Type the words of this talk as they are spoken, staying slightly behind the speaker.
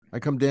I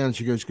come down.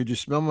 She goes, "Could you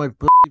smell my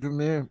from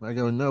there?" I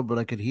go, "No, but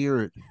I could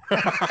hear it."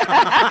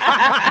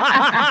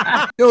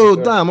 Yo,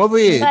 Dom, over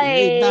here.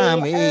 Hey, Dom.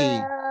 Bye.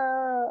 Hey.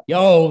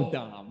 Yo,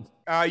 Dom.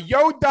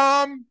 Yo,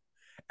 Dom,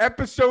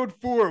 episode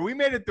 4. We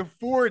made it to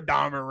 4,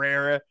 Dom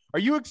Herrera. Are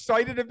you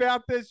excited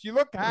about this? You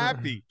look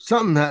happy.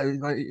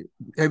 Something.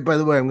 Hey, by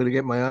the way, I'm going to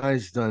get my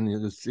eyes done. You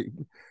know, see,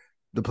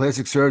 the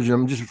plastic surgeon.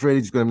 I'm just afraid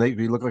he's going to make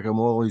me look like I'm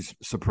always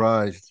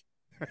surprised.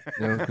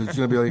 You know, because it's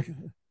going to be like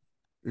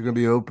you're going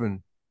to be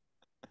open.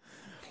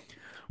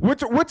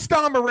 What's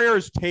Dom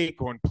Herrera's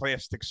take on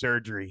plastic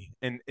surgery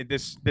and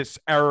this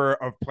era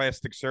of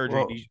plastic surgery?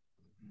 Well,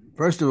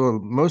 first of all,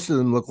 most of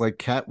them look like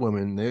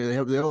Catwomen.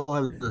 They all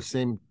have the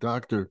same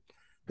doctor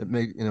that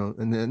make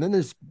and then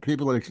there's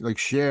people like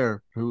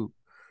Cher who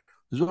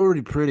is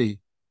already pretty,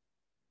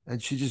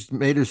 and she just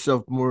made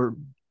herself more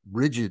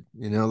rigid.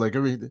 Like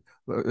everything.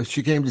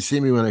 She came to see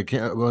me when I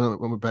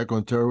went back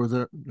on tour with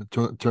her,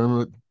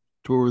 tour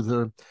with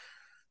her,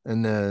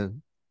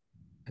 and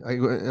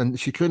and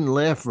she couldn't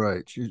laugh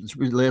right. She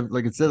laughed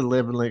like instead of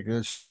laughing like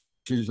this,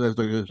 she just laughed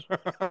like this.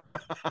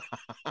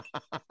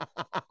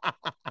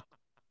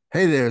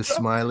 Hey there,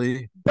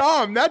 Smiley.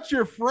 Dom, that's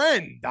your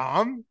friend,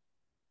 Dom.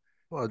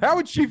 Well, how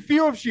would she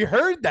feel if she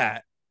heard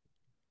that?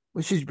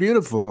 Well, she's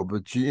beautiful,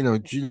 but she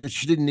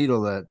didn't need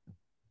all that.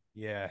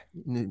 Yeah.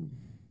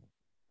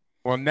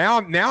 Well,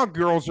 now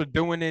girls are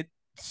doing it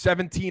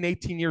 17,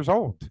 18 years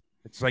old.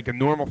 It's like a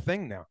normal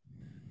thing now.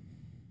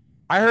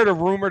 I heard a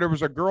rumor there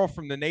was a girl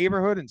from the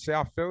neighborhood in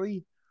South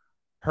Philly.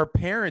 Her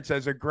parents,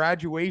 as a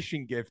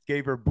graduation gift,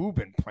 gave her boob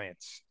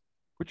implants.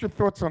 What's your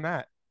thoughts on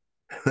that?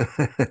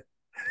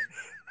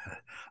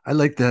 I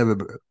like to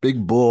have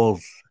big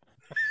balls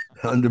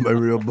under my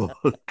real balls.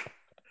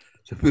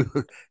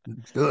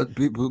 So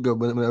people go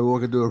when I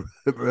walk into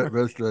a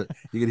restaurant,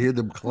 you can hear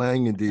them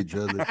clanging to each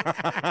other.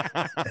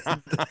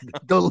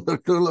 Don't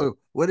look.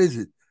 What is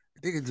it?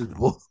 I think it's his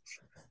balls.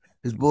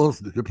 His balls.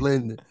 They're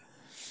playing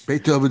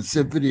Beethoven's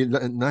Symphony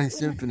and Ninth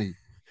Symphony.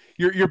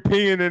 You're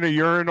peeing in a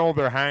urinal.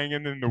 They're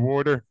hanging in the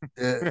water.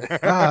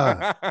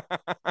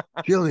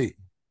 Chilly.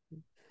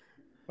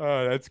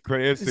 Oh, that's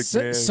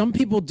classic, man. Some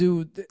people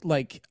do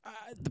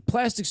the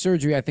plastic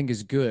surgery. I think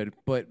is good,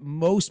 but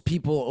most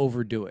people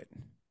overdo it.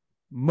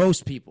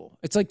 Most people.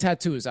 It's like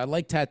tattoos. I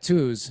like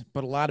tattoos,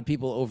 but a lot of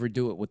people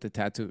overdo it with the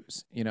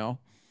tattoos.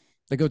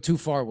 They go too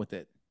far with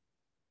it.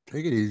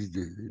 Take it easy,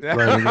 dude.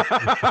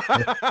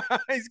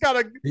 He's got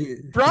a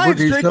Brian's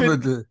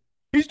drinking.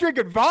 He's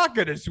drinking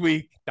vodka this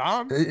week,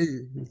 Dom.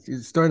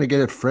 He's starting to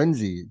get a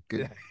frenzy.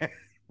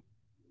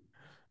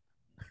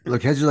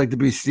 Look, how'd you like to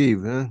be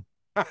Steve, huh?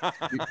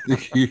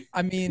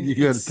 I mean, you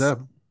got tough.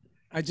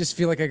 I just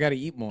feel like I got to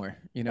eat more,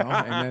 and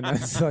then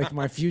that's like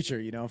my future.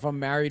 If I'm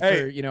married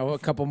for a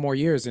couple more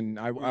years, and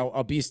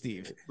I'll be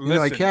Steve.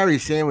 I carry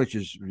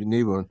sandwiches if you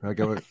need one. I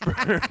got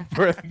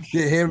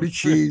ham and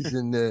cheese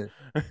and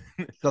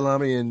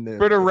salami and.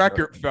 For the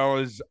record,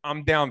 fellas,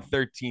 I'm down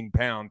 13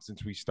 pounds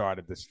since we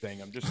started this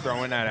thing. I'm just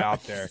throwing that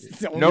out there.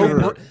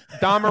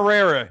 Dom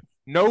Herrera,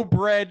 no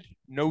bread,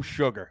 no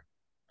sugar.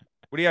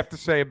 What do you have to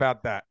say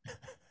about that?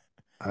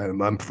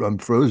 I'm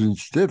frozen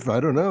stiff. I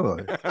don't know.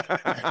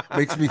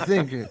 Makes me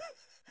think.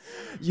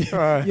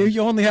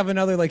 You only have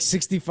another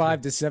 65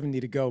 to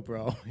 70 to go,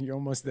 bro. You're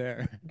almost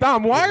there.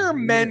 Dom, why are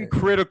men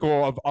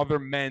critical of other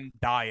men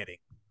dieting?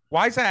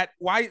 Why is that?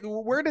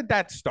 Where did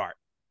that start?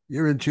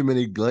 You're in too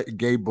many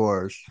gay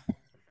bars.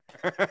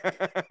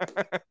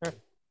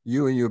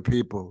 You and your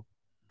people.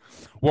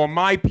 Well,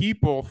 my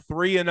people,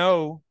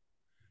 3-0,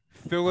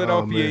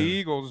 Philadelphia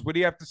Eagles. What do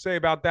you have to say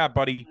about that,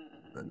 buddy?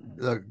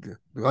 Look,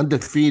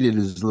 undefeated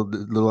is a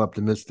little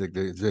optimistic.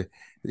 They say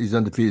he's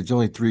undefeated. It's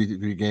only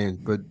three games,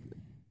 but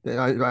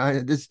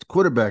this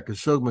quarterback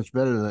is so much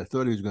better than I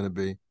thought he was going to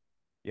be.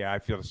 Yeah, I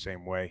feel the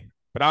same way.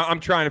 But I'm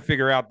trying to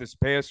figure out this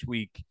past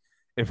week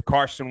if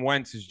Carson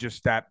Wentz is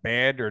just that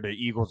bad or the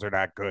Eagles are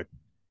that good.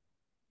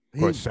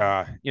 Because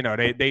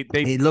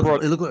he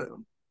looked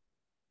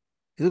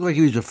like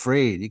he was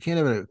afraid. You can't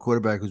have a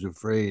quarterback who's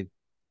afraid.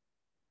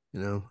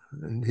 And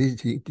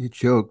he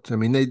choked. I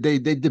mean, they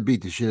did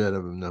beat the shit out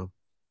of him, though.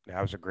 That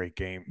was a great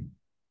game.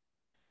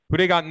 Who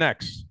they got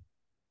next?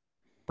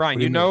 Brian,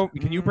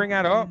 can you bring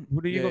that up? Who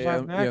the Eagles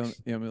have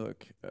next? Yeah, let me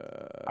look.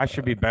 I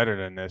should be better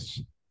than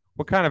this.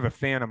 What kind of a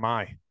fan am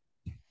I?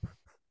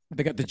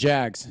 They got the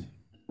Jags.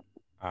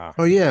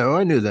 Oh, yeah. Oh,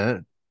 I knew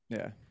that.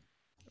 Yeah.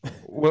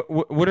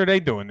 What are they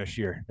doing this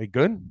year? They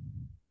good?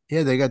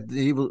 Yeah, they got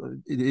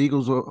the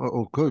Eagles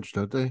old coach,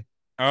 don't they?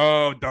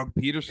 Oh, Doug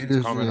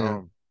Peterson's coming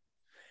home.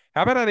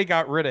 How about how they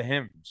got rid of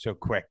him so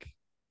quick?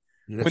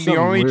 Yeah,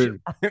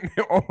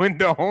 when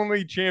the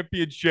only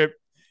championship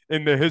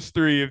in the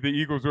history of the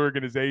Eagles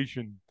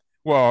organization,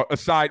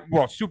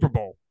 Super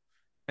Bowl,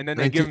 and then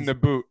they give him the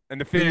boot, and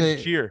the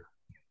fans cheer.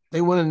 They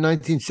won in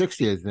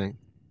 1960, I think.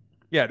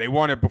 Yeah, they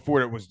won it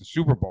before it was the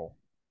Super Bowl.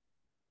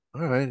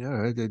 All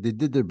right. They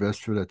did their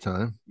best for that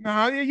time.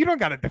 No, you don't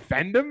got to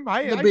defend them.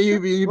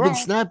 You've been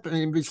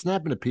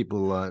snapping at people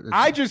a lot.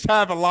 I just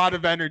have a lot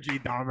of energy,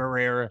 Dom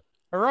Herrera.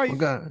 All right.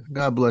 Well,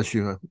 God bless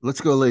you.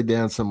 Let's go lay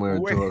down somewhere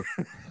and talk.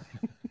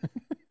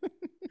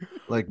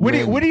 like What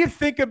do men. you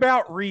think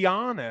about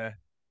Rihanna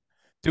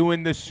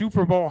doing the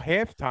Super Bowl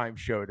halftime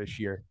show this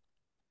year?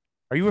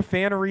 Are you a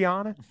fan of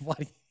Rihanna? Why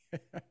do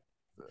why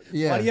do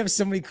Yeah. you have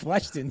so many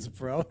questions,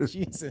 bro?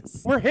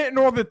 Jesus. We're hitting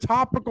all the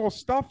topical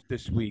stuff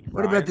this week,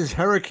 What about Brian. this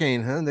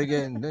hurricane, huh?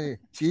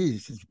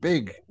 Jeez, it's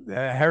big.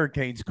 The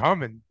hurricane's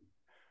coming.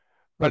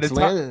 By the It's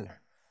time landing.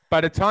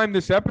 by the time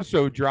this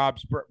episode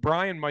drops,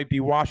 Brian might be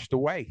washed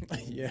away.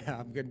 Yeah,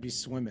 I'm gonna be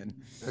swimming.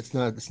 It's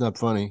not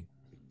funny.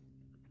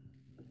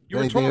 You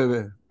were Anything of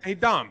talking. it. Hey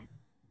Dom,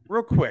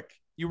 real quick.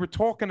 You were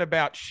talking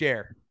about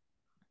Cher.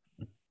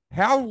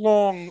 How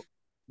long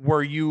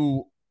were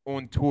you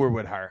on tour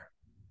with her?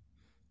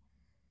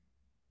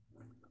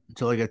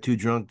 Until I got too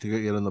drunk to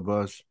get on the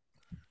bus.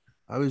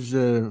 I was I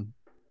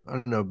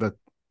don't know, about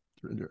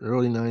the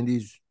early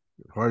 '90s.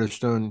 Heart of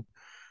Stone.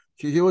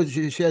 She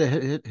had a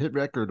hit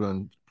record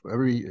on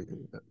every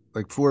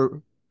like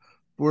four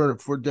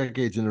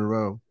decades in a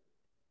row.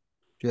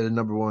 She had a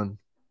number one.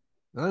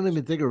 I don't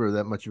even think of her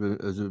that much of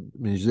as a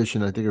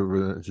musician. I think of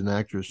her as an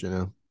actress, you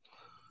know.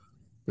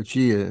 But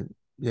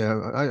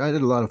yeah, I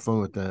did a lot of fun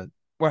with that.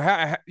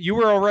 Well, you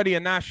were already a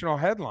national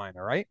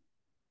headliner, right?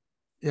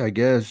 Yeah, I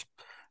guess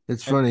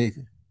it's And funny,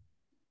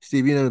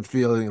 Steve. You know the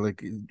feeling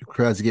like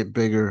crowds get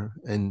bigger,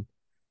 and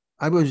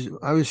I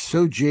was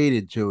so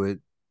jaded to it.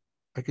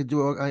 I could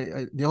do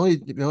the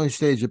only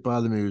stage that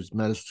bothered me was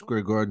Madison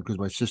Square Garden because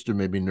my sister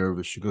made me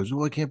nervous. She goes,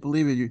 "Oh, I can't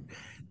believe it!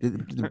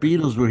 The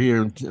Beatles were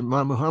here, and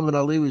Muhammad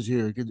Ali was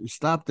here.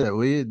 Stop that,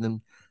 will you?" And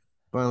then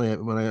finally,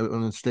 when I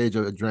on the stage,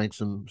 I drank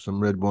some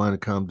red wine to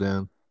calm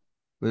down.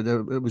 But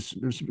it was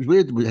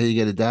weird how you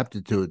get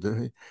adapted to it.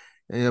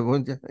 You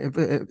know,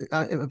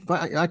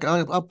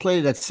 I'll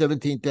play that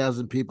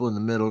 17,000 people in the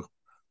middle.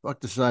 Fuck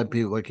the side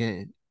people. I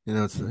can't. You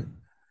know,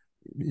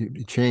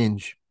 you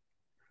change.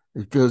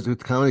 It feels the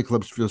comedy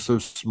clubs feel so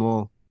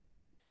small.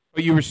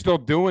 but you were still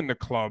doing the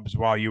clubs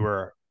while you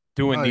were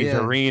doing Oh these yeah,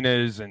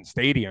 arenas and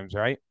stadiums,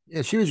 right?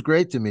 yeah. She was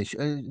great to me.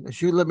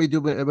 She would let me do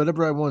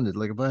whatever I wanted.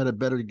 Like if I had a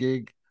better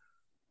gig,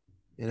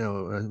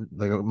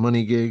 like a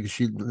money gig,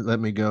 she'd let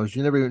me go.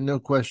 She never, no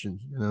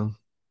questions.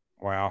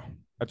 Wow,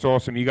 that's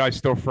awesome. You guys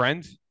still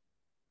friends?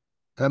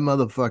 That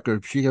motherfucker.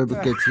 If she ever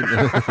gets,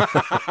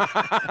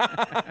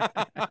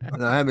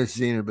 no, I haven't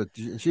seen her, but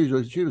she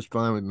was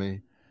fine with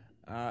me.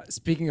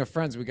 Speaking of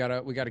friends, we got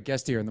a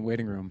guest here in the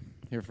waiting room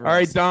here for All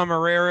right, us. Dom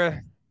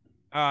Herrera.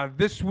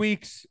 This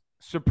week's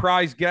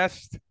surprise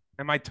guest.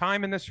 Am I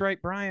timing this right,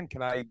 Brian?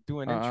 Can I do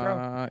an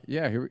intro?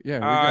 Here we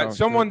go.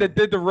 Someone that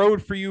did the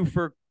road for you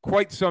for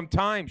quite some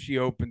time. She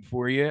opened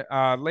for you,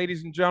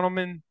 ladies and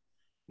gentlemen.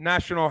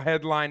 National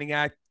headlining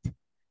act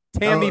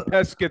Tammy Oh,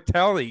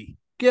 Pescatelli.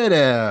 get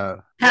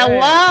out.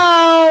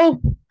 Hello.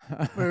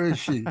 Where is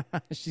she?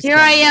 She's Here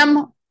I coming.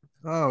 am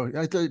Oh,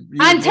 I thought you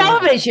on were-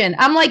 television.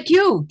 I'm like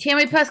you,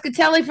 Tammy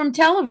Pescatelli from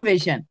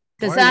television.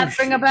 Does Why are that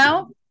you ring a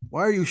bell?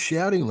 Why are you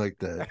shouting like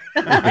that?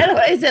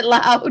 Is it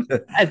loud?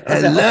 I don't know.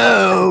 It's a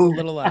Hello.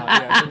 little loud.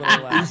 Yeah, it's a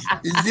little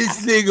loud. Is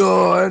this thing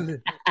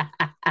on?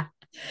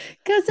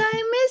 Because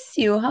I miss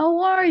you. How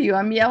are you?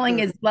 I'm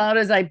yelling as loud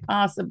as I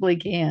possibly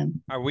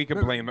can. We could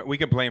blame it. We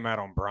could blame that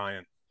on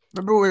Brian.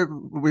 Remember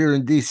we were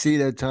in DC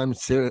that time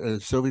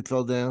Sylvie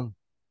fell down?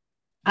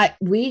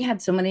 We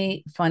had so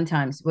many fun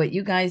times, but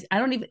you guys, I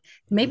don't even,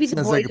 maybe the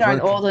Sounds boys like a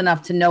aren't fun- old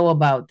enough to know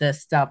about this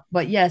stuff.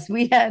 But yes,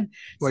 we had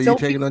Well, you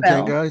Sophie taking on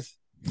fell. 10 guys?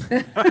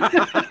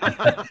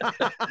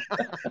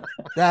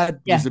 That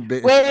Yeah. was a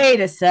bit. Wait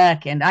a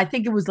second. I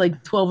think it was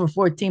like 12 or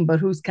 14, but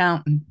who's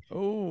counting?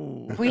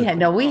 Oh, We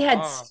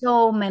had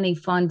so many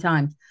fun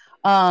times.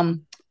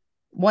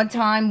 One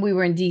time we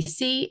were in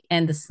DC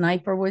and the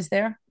sniper was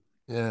there.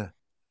 Yeah.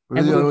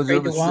 And we the were only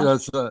afraid ones to that walk.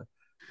 sit outside.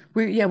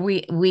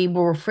 We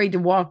were afraid to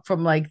walk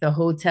from like the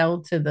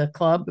hotel to the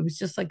club. It was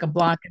just like a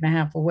block and a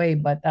half away,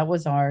 but that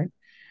was hard.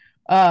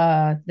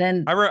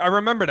 Then I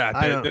remember that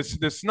I don't-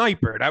 the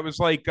sniper. That was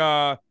like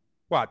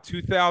what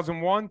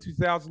 2001,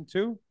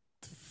 2002.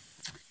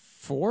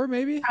 4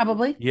 maybe.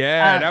 probably.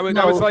 Yeah, that was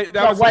no, that was like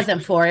that no, was it like,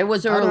 wasn't for. It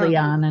was I don't- early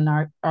on in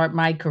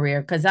my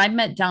career because I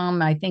met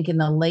Dom, I think, in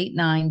the late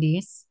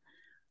 90s.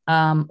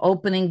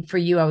 Opening for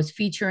you, I was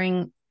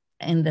featuring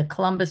in the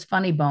Columbus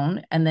Funny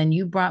Bone, and then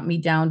you brought me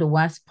down to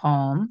West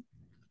Palm.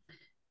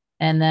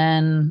 And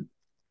then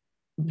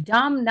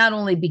Dom not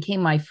only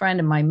became my friend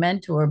and my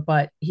mentor,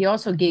 but he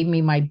also gave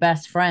me my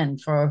best friend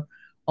for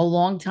a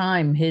long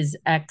time. His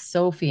ex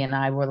Sophie and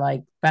I were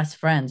like best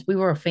friends. We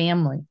were a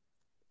family.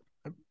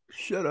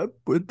 Shut up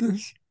with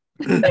this.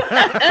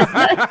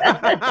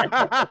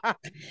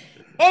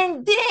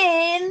 And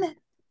then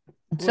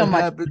so What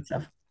much happened?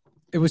 stuff.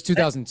 It was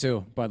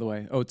 2002, by the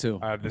way. 02.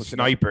 the Was it?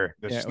 sniper.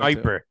 The Yeah,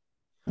 sniper.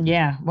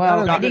 Yeah,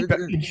 well, I I did a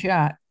don't- good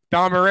shot.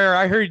 Dom Herrera,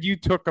 I heard you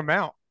took him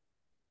out.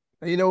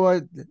 You know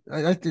what?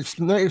 I think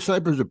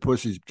snipers are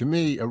pussies. To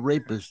me, a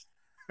rapist.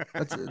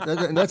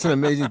 That's an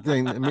amazing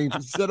thing. I mean,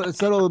 set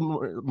all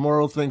the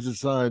moral things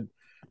aside.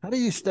 How do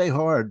you stay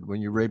hard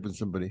when you're raping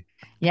somebody?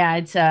 Yeah,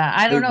 it's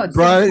I don't know. It's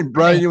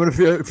Brian, you want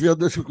to field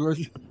this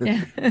question?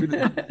 Yeah.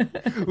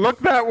 Look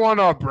that one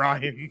up,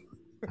 Brian.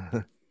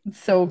 It's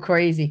so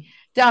crazy.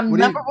 Dom, What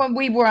do remember you? when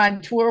we were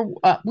on tour?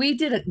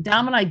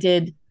 Dom and I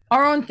did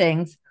our own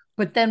things,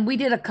 but then we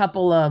did a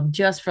couple of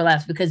Just for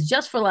Laughs because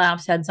Just for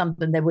Laughs had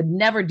something they would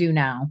never do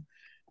now.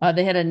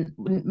 They had a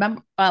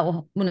remember,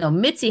 no,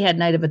 Mitzi had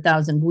Night of a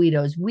Thousand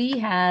Guidos. We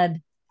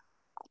had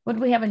what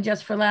did we have in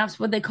Just for Laughs?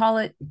 What they call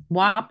it?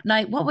 WAP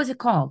night. What was it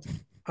called?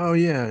 Oh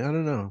yeah, I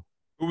don't know.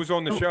 Who was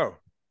on the Oh, show?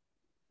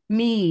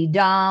 me,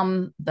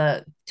 Dom,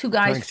 the two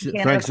guys from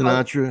Frank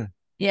Canada. Sinatra.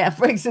 Yeah,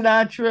 Frank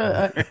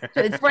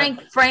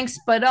Sinatra, Frank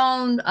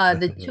Spadone,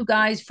 the two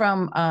guys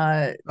from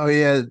Oh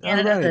yeah, all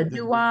Canada, right. the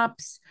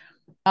doo-wops.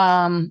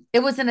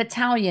 It was an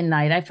Italian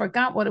night. I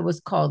forgot what it was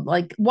called,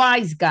 like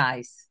Wise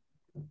Guys.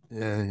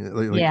 Yeah,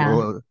 like Yeah.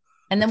 all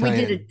And then we did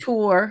a Italian.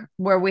 tour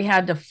where we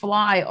had to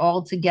fly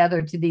all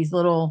together to these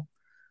little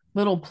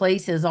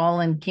places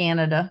all in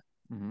Canada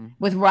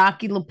with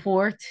Rocky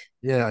Laporte.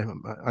 Yeah,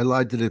 I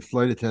lied to the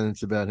flight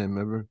attendants about him.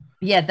 Remember?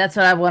 Yeah, that's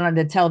what I wanted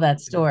to tell that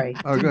story.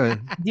 Oh, good.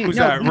 Who's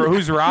that?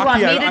 Who's You want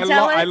Rocky? me to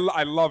tell it?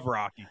 I love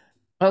Rocky.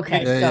 Okay,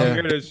 Yeah, so yeah.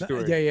 Hear this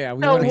story. Yeah.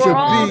 We so want to we're hear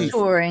all about it.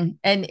 touring,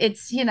 and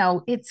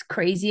it's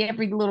crazy.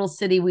 Every little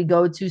city we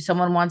go to,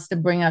 someone wants to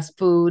bring us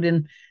food,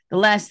 and the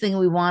last thing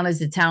we want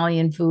is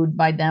Italian food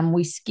by them.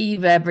 We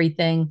skeeve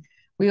everything.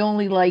 We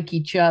only like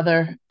each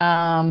other.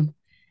 And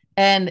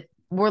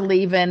we're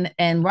leaving,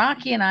 and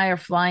Rocky and I are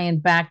flying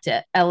back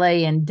to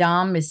LA, and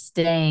Dom is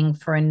staying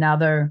for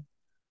another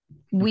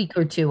week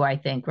or two, I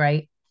think,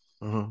 right?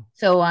 Uh-huh.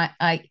 So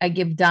I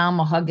give Dom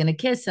a hug and a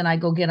kiss, and I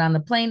go get on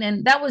the plane.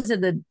 And that was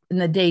in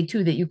the day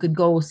too that you could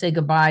go say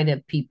goodbye to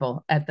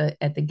people at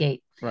the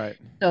gate. Right.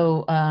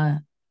 So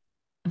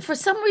for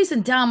some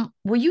reason, Dom,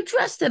 were you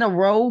dressed in a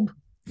robe?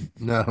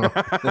 No. In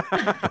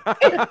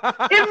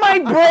my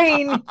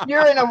brain,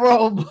 you're in a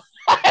robe.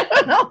 I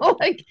don't know,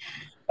 like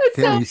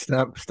Tammy,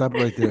 stop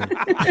right there.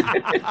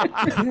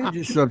 Change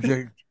your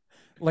subject.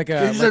 Like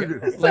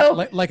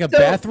So- like a so-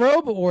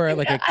 bathrobe or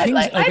like a I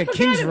king's forgot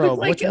it was robe.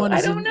 like Which one I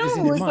is don't know. is in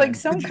It your was mind? like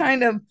some Did you-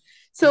 kind of. Did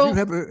So you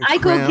have a I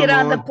go get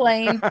crown on the on?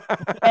 plane,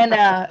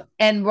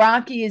 and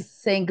Rocky is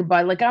saying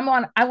goodbye. Like I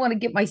want to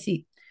get my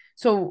seat.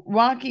 So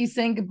Rocky's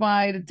saying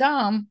goodbye to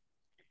Dom,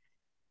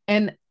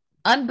 and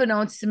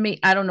unbeknownst to me,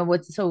 I don't know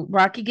what. So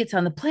Rocky gets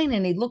on the plane,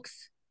 and he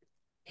looks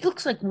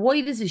like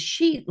white as a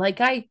sheet. Like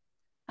I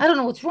don't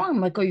know what's wrong.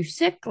 I'm like, are you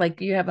sick? Like,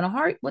 are you having a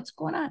heart? What's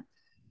going on?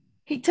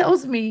 He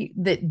tells me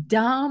that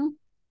Dom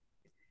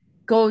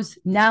goes,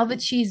 now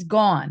that she's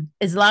gone,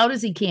 as loud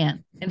as he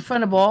can in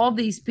front of all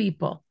these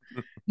people.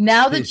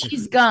 Now that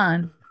she's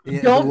gone, Yeah,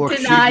 to don't walk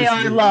deny our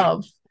sheepishly.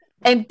 love.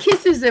 And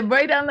kisses him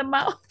right on the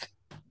mouth.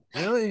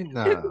 Really?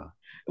 No.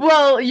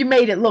 Well, you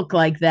made it look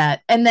like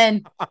that. And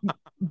then,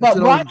 but an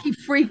old- Rocky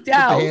freaked Put the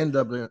out. hand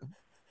up there.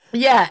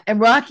 Yeah, and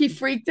Rocky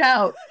freaked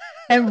out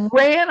and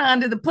ran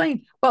onto the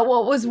plane. But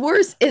what was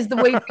worse is the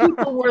way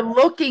people were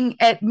looking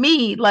at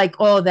me like,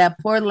 oh, that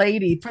poor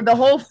lady for the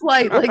whole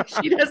flight. Like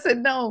she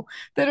doesn't know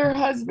that her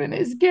husband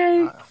is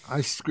gay.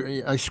 I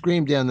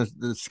screamed down the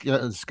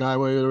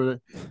skyway.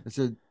 I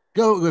said,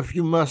 "Go if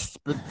you must,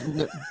 but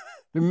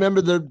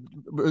remember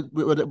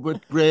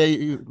what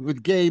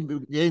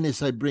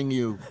gayness I bring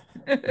you."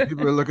 And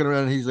people are looking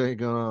around. And he's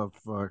like, "Oh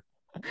fuck."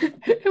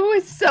 It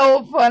was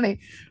so funny.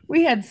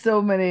 We had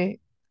so many.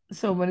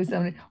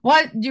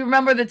 What do you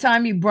remember the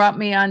time you brought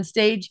me on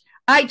stage?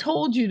 I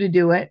told you to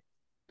do it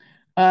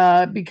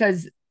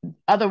because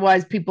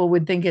otherwise people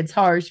would think it's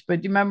harsh.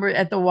 But you remember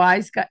at the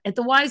Wise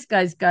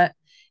Guys got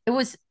it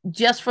was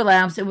Just for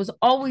Laughs. It was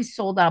always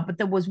sold out, but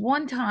there was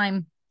one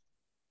time,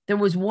 there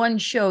was one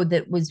show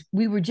that was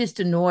we were just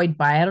annoyed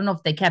by. I don't know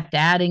if they kept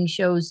adding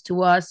shows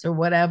to us or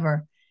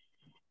whatever.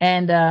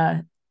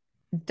 And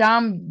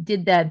Dom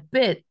did that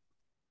bit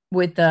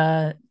with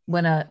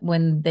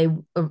when they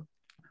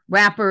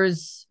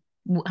rappers,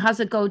 how's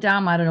it go,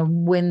 Dom? I don't know,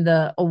 win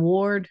the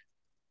award.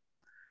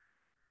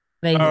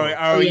 They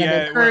yeah.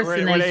 they curse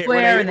and they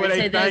swear and they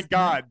say thank this.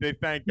 God. They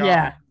thank God.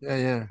 Yeah,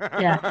 Yeah.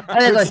 yeah.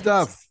 And they Good go,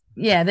 stuff.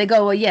 yeah, they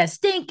go, well, yeah,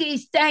 stinky,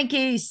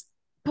 stanky,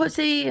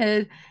 pussy.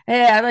 Hey,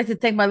 I'd like to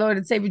thank my Lord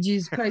and Savior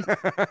Jesus Christ.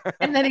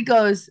 And then he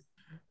goes,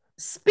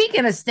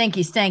 speaking of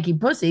stinky, stanky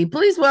pussy,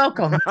 please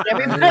welcome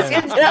everybody.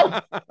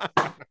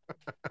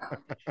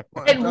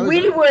 And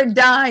we were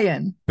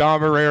dying. Dom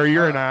Herrera,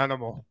 you're an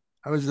animal.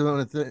 I was the one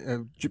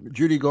that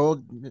Judy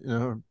Gold.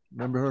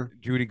 Remember her?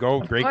 Judy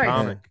Gold, great course.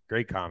 comic. Yeah.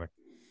 Great comic.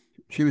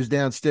 She was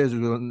downstairs. It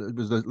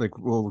was like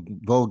all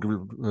vulgar,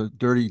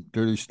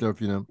 dirty stuff.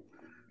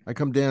 I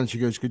come down. She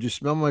goes, "Could you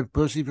smell my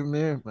pussy from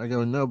there?" I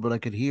go, "No, but I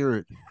could hear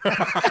it."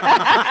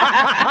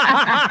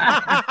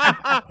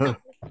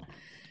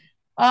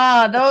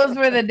 Ah, those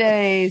were the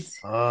days.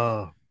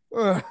 Oh.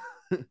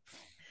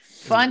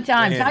 Fun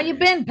times. How you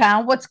been,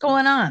 pal? What's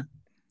going on?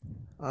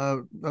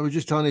 I was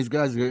just telling these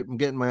guys I'm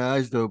getting my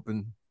eyes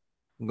open.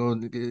 I'm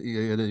going to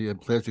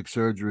get plastic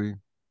surgery,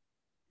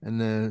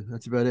 and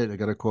that's about it. I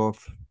got a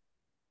cough.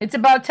 It's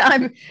about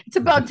time. It's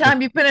about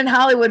time. You've been in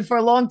Hollywood for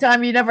a long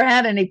time. You never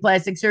had any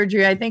plastic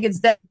surgery. I think it's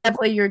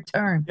definitely your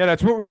turn. Yeah,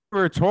 that's what we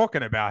were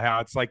talking about. How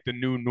it's like the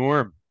new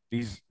norm.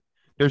 They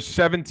there's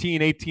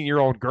 17,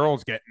 18-year-old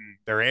girls getting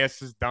their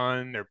asses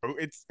done.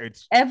 It's a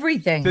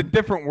Everything.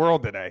 different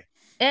world today.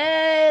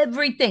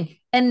 Everything.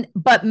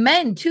 But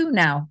men too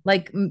now,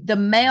 like the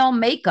male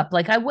makeup.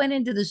 Like I went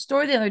into the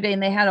store the other day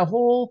and they had a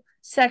whole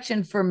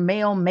section for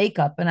male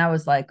makeup. And I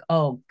was like,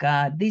 oh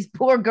God, these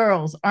poor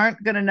girls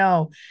aren't gonna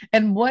know.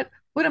 And what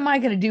am I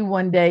gonna do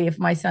one day if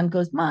my son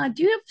goes, Ma,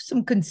 do you have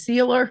some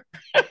concealer?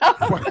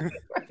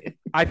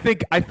 I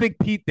think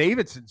Pete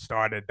Davidson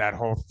started that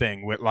whole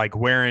thing with like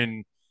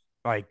wearing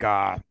like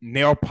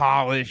nail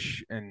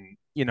polish, and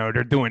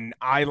they're doing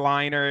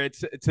eyeliner.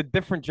 It's a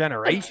different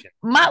generation.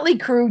 Motley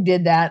Crue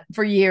did that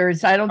for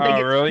years. I don't think Oh,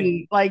 it's really?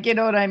 Pete. Like, you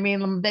know what I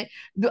mean?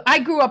 I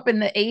grew up in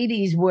the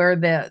 80s where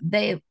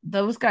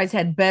those guys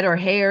had better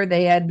hair.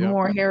 They had Yep.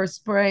 more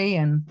hairspray,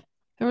 and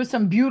there were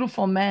some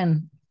beautiful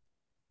men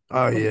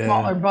Oh with yeah.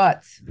 smaller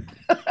butts.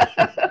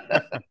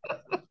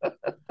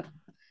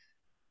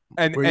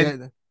 And Well, and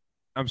yeah.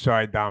 I'm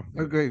sorry, Dom.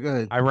 Okay, go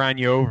ahead. I ran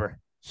you over.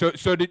 So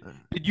did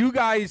you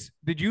guys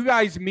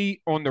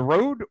meet on the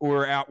road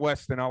or out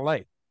west in LA?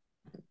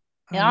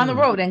 Yeah, on the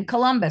road in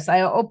Columbus.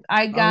 I All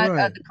got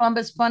right. the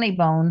Columbus Funny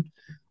Bone.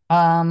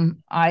 I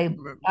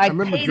I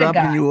remember paid a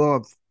dropping guy. you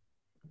off.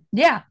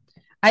 Yeah,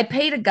 I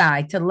paid a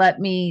guy to let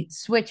me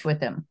switch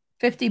with him,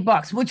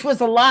 $50, which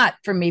was a lot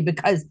for me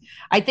because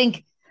I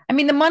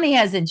mean, the money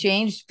hasn't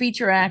changed.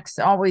 Feature acts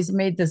always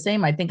made the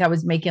same. I think I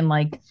was making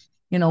like,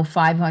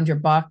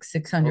 $500,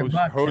 $600, and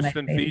I Host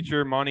and paid.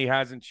 feature money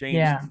hasn't changed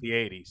Yeah. since the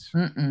 80s.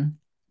 Mm-mm.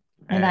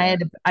 And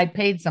And I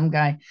paid some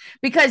guy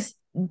because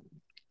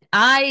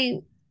I,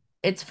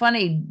 it's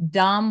funny,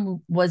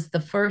 Dom was the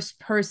first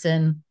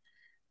person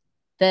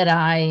that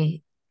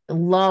I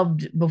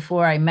loved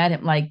before I met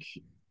him. Like,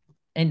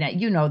 and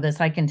you know this,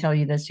 I can tell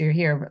you this, you're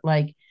here, but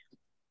like,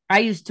 I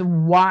used to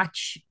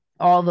watch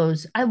all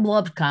those. I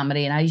loved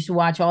comedy, and I used to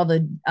watch all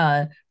the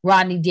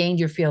Rodney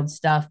Dangerfield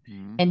stuff.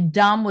 Mhm. And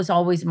Dom was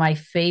always my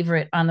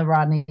favorite on the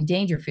Rodney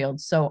Dangerfield.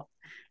 So,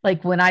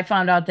 like when I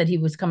found out that he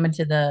was coming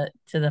to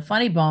the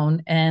Funny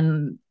Bone,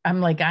 and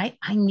I'm like, I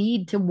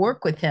need to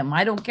work with him.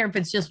 I don't care if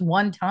it's just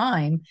one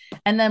time.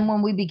 And then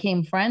when we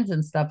became friends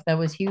and stuff, that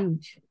was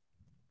huge.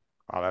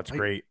 oh, that's I,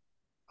 great.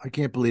 I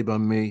can't believe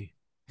I'm me.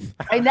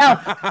 I know.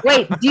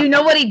 Wait, do you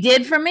know what he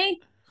did for me?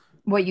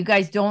 What you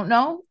guys don't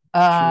know?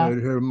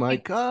 Showed her my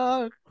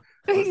cock.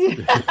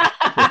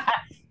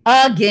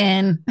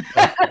 Again.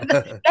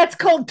 That's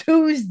called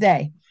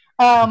Tuesday.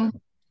 Um,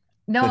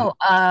 no,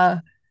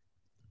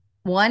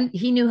 one,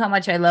 he knew how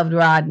much I loved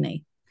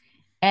Rodney.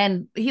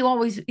 And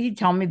he'd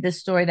tell me this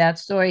story, that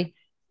story.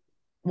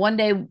 One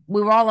day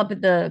we were all up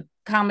at the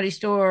comedy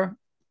store.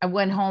 I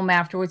went home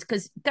afterwards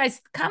because guys,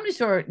 the comedy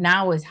store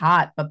now is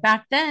hot, but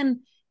back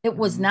then it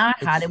was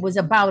not hot. It was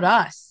about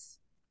us.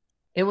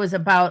 It was a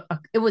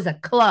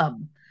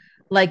club,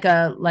 like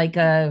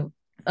a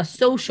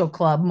social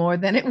club more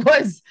than it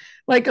was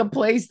like a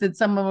place that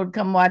someone would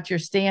come watch your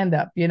stand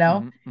up, you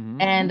know?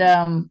 Mhm.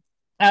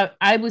 And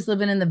I was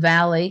living in the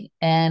valley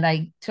and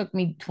I took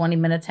me 20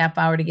 minutes, half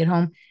hour to get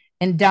home.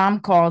 And Dom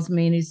calls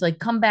me and he's like,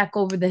 come back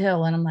over the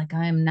hill. And I'm like,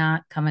 I am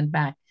not coming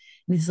back.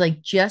 And he's like,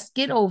 just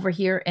get over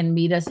here and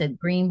meet us at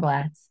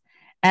Greenblatt's.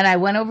 And I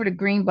went over to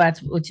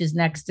Greenblatt's, which is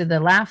next to the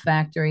Laugh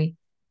Factory.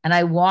 And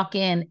I walk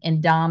in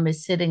and Dom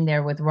is sitting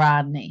there with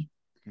Rodney.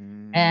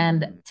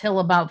 And till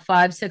about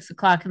 5, 6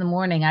 o'clock in the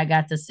morning, I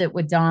got to sit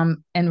with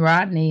Dom and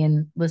Rodney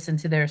and listen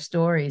to their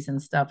stories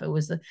and stuff.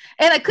 And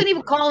I couldn't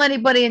even call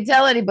anybody and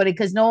tell anybody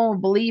because no one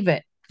would believe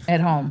it at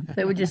home.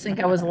 They would just think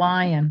I was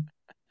lying.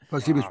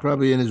 Plus, he was Wow.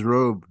 probably in his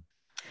robe.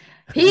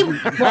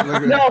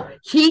 No,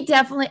 he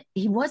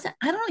wasn't.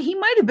 I don't know. He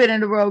might have been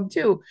in a robe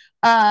too.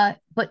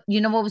 But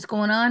you know what was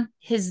going on?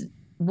 His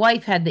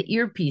wife had the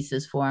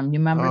earpieces for him. You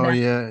remember Oh that?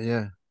 yeah,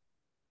 yeah.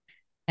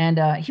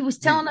 And he was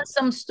telling us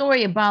some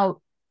story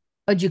about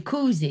a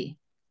jacuzzi,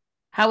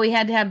 how he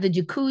had to have the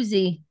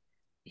jacuzzi.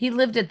 He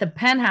lived at the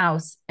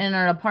penthouse in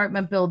an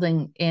apartment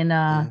building in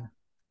Yeah.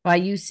 by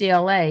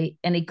UCLA,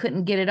 and he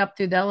couldn't get it up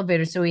through the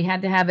elevator, so he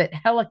had to have it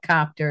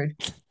helicoptered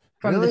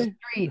from the Really?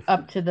 street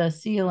up to the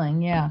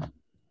ceiling. Yeah,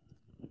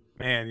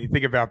 Man, you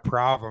think about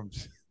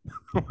problems.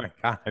 Oh my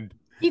God.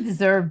 he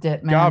deserved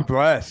it, man. God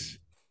bless.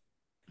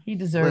 He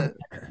deserved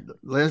it.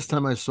 Last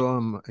time I saw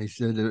him, I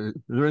said, "Is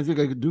there anything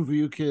I could do for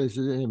you, kid?" I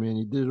said, "Hey, man,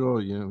 you did it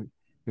all. You're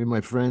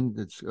my friend.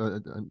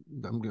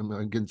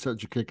 I'm getting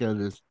such a kick out of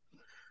this."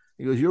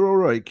 He goes, "You're all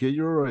right, kid.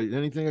 You're all right.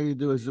 Anything I could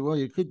do?" I said, "Well,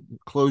 you could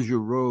close your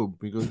robe."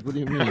 He goes, "What do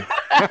you mean?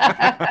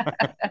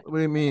 What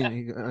do you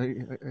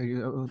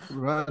mean?"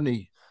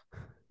 Rodney,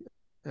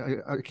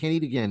 I can't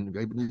eat again.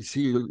 I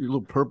see your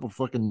little purple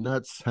fucking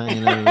nuts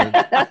hanging out of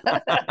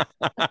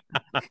it.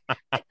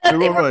 You're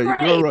They all were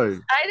right. You're all grapes.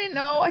 right. I didn't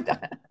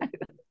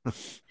know.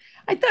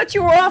 I thought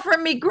you were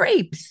offering me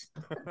grapes.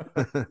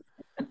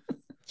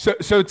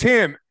 So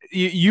Tim,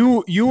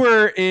 you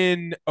were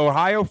in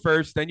Ohio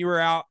first, then you were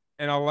out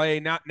in LA.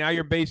 Now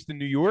you're based in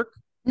New York.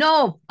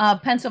 No,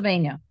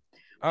 Pennsylvania.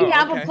 We Oh,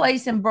 have a okay.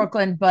 place in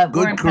Brooklyn, but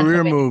we're Good in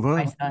career Pennsylvania move, with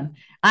huh? my son.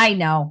 I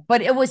know,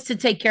 but it was to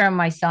take care of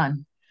my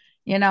son.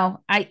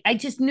 I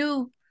just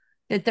knew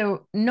that there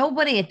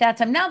nobody at that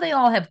time. Now they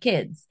all have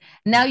kids.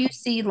 Now you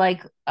see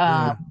like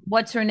Yeah.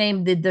 what's her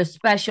name, the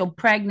special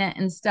pregnant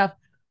and stuff.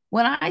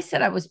 When I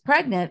said I was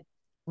pregnant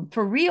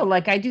for real,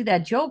 like I do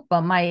that joke,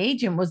 but my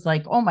agent was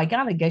like, "Oh my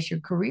God, I guess your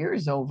career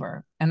is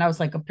over." And I was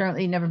like,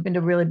 "Apparently, you've never been to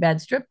a really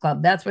bad strip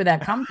club. That's where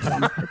that comes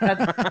from.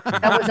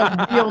 That was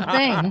a real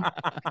thing."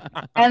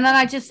 And then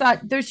I just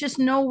thought, there's just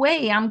no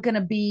way I'm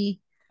gonna be,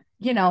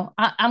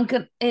 I'm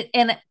gonna,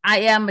 and I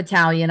am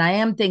Italian. I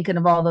am thinking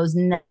of all those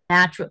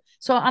natural.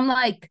 So I'm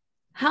like,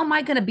 how am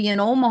I gonna be in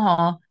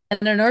Omaha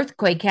and an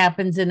earthquake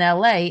happens in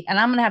LA and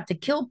I'm gonna have to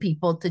kill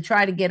people to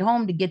try to get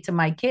home to get to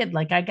my kid?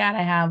 Like I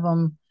gotta have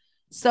them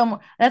somewhere.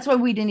 That's why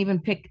we didn't even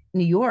pick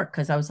New York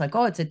because I was like,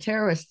 oh, it's a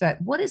terrorist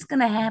threat. What is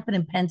gonna happen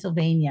in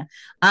Pennsylvania?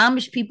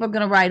 Amish people are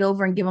gonna ride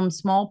over and give them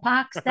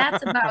smallpox.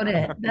 That's about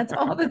it. That's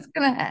all that's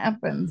gonna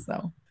happen.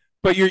 So.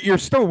 But you're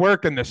still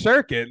working the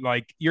circuit.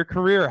 Like your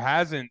career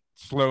hasn't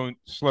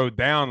slowed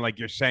down, like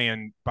you're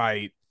saying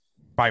by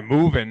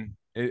moving.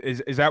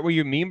 Is that what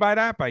you mean by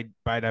that? By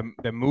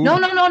the move? No.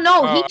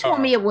 He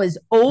told me it was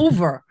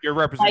over. Your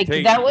Like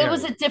representation. that, it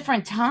was a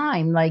different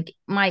time. Like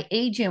my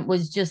agent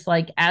was just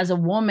like, as a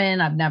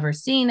woman, I've never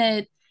seen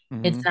it.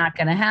 It's not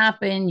going to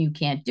happen. You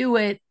can't do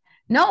it.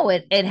 No,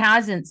 it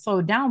hasn't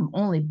slowed down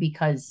only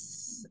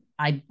because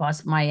I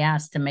bust my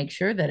ass to make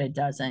sure that it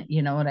doesn't.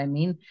 You know what I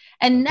mean?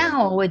 And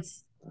now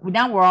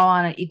we're all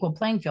on an equal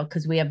playing field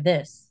because we have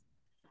this.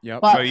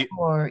 Yep. But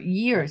for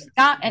years,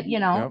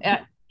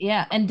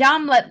 yeah. And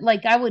Dom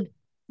like I would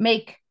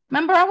make.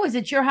 Remember, I was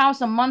at your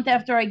house a month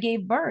after I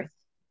gave birth.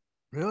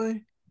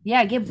 Really? Yeah,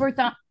 I gave birth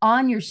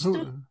on your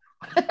stoop.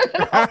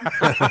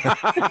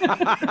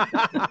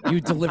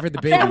 You delivered the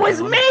baby. It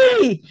was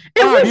me.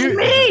 It was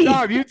me.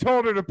 Dom, you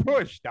told her to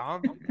push,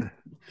 Dom.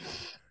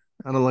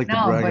 I don't like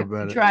to brag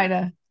about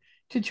it.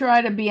 To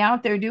try to be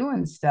out there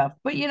doing stuff.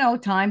 But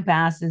time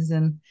passes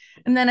and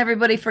then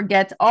everybody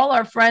forgets. All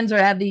our friends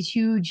have these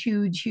huge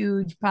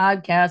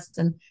podcasts,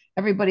 and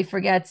everybody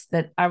forgets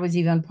that I was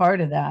even part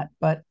of that.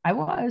 But I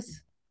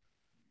was.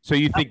 So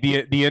you think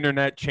the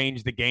internet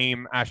changed the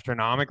game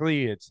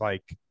astronomically? It's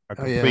like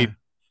a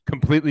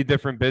completely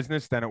different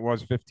business than it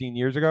was 15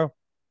 years ago?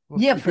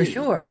 Well, yeah, for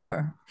sure.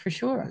 For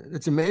sure.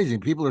 It's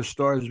amazing. People are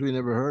stars we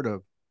never heard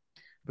of.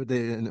 But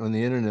they on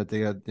the internet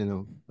they got,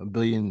 1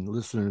 billion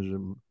listeners,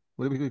 and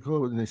what do we call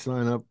it when they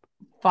sign up?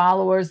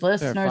 Followers,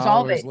 listeners,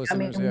 all that. I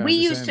mean, we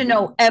used to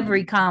know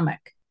every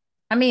comic.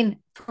 I mean,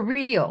 for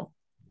real,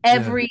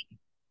 every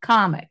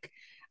comic.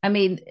 I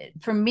mean,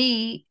 for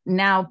me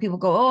now, people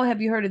go, "Oh,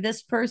 have you heard of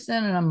this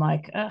person?" And I'm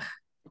like, "Ugh,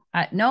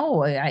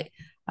 no." I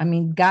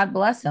mean, God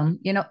bless them,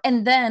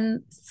 And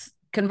then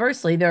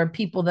conversely, there are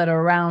people that are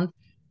around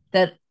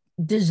that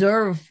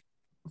deserve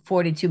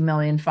 42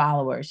 million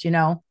followers.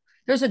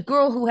 There's a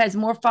girl who has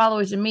more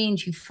followers than me, and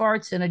she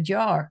farts in a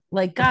jar.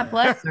 Like, God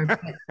bless her.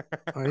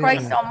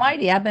 Christ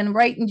Almighty, I've been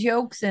writing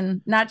jokes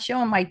and not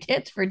showing my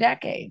tits for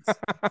decades.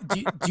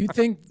 Do you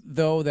think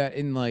though that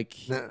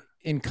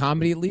in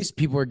comedy at least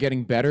people are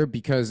getting better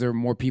because there are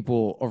more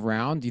people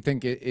around? Do you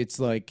think it's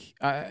like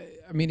I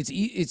mean it's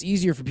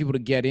easier for people to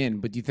get in,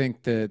 but do you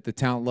think the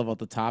talent level at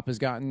the top has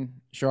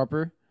gotten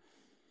sharper?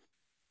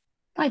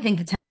 I think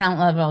the talent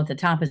level at the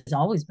top has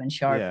always been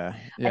sharp. Yeah,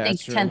 I think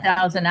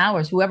 10,000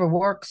 hours, whoever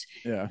works,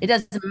 it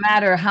doesn't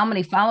matter how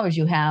many followers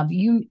you have.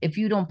 If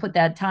you don't put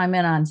that time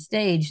in on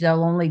stage,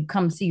 they'll only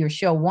come see your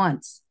show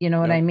once. You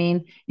know what I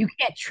mean? You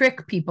can't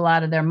trick people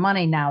out of their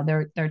money now.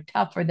 They're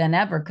tougher than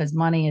ever because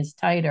money is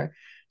tighter.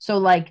 So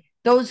like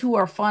those who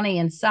are funny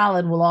and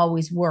solid will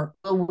always work.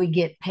 Will we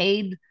get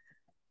paid?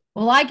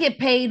 Will I get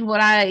paid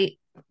what I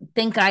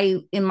think I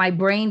in my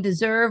brain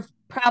deserve?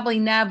 Probably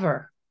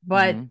never.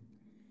 But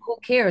who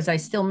cares? I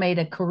still made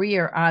a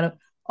career out of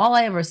all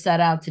I ever set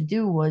out to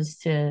do was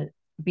to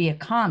be a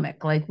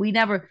comic. Like we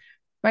never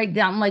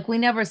we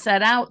never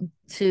set out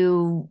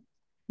to,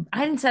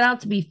 I didn't set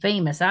out to be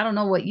famous. I don't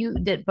know what you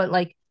did, but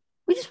like,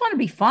 we just want to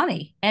be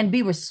funny and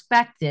be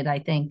respected. I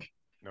think,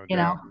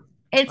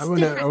 it's, I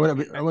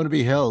want to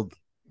be held.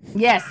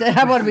 Yes.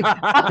 I want to be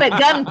up at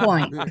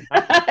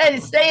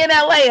gunpoint. Stay in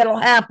LA. It'll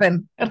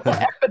happen. It'll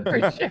happen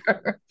for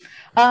sure.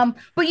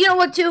 But you know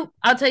what, too?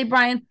 I'll tell you,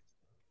 Brian,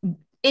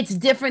 it's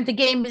different. The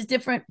game is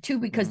different too,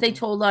 because they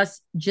told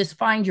us just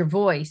find your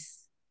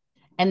voice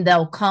and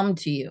they'll come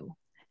to you.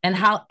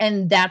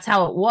 And that's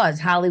how it was.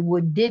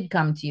 Hollywood did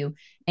come to you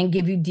and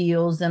give you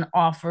deals and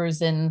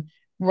offers and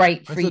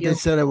write for you. They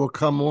said it will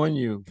come on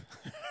you.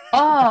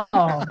 Oh,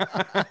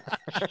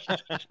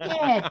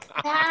 shit.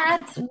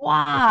 That's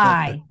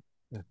why.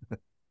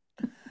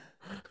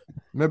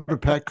 Remember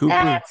Pat Cooper?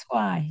 That's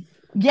why.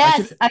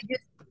 Yes,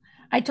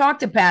 I talk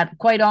to Pat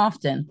quite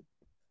often.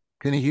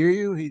 Can he hear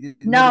you?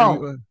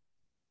 No.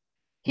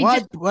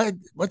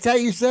 What's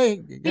that you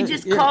say? He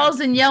just calls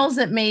and yells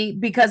at me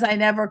because I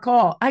never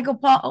call. I go,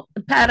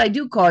 Pat, I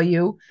do call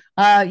you.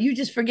 You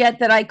just forget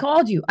that I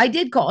called you. I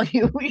did call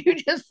you. You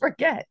just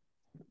forget.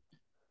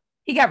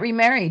 He got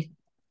remarried.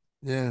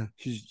 Yeah,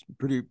 she's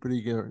pretty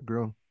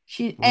girl.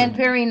 And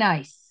very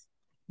nice.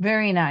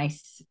 Very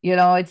nice.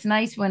 It's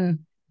nice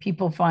when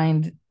people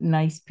find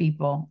nice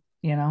people.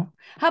 you know.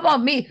 How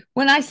about me?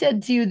 When I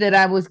said to you that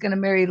I was going to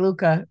marry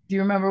Luca, do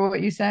you remember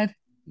what you said?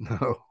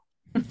 No.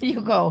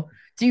 You go,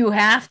 do you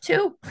have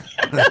to?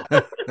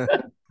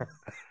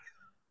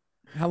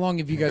 How long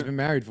have you guys been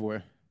married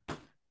for?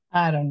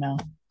 I don't know.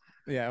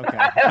 Yeah, okay.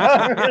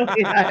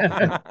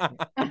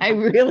 I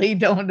really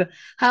don't.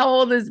 How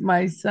old is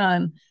my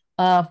son?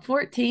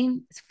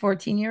 14. It's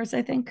 14 years,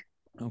 I think.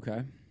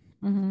 Okay.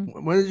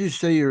 Mhm. When did you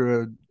say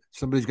you're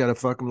somebody's got a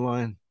fucking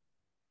line?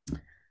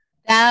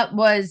 That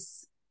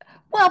was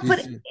well,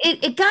 but Did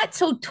it got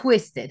so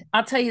twisted.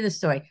 I'll tell you the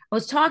story. I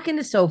was talking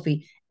to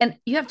Sophie, and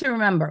you have to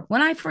remember,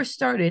 when I first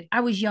started, I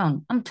was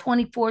young. I'm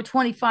 24,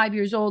 25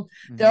 years old.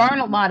 There Mhm.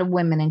 aren't a lot of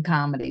women in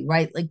comedy,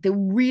 right? Like there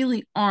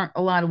really aren't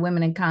a lot of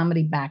women in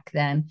comedy back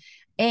then.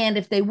 And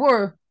if they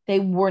were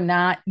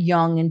not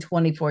young and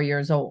 24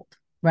 years old,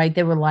 right?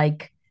 They were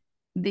like,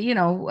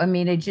 I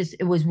mean,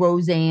 it was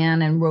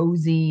Roseanne and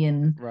Rosie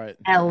and Right.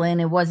 Ellen.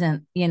 It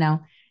wasn't,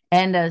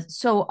 and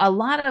so a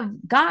lot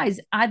of guys,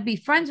 I'd be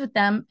friends with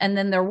them, and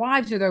then their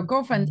wives or their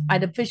girlfriends,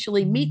 I'd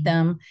officially meet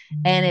them,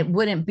 and it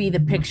wouldn't be the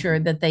picture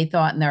that they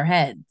thought in their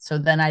head. So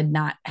then I'd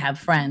not have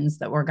friends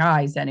that were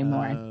guys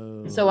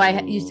anymore. So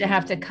I used to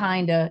have to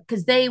kind of,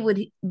 because they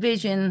would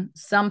vision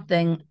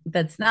something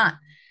that's not.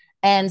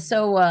 And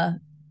so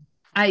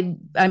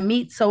I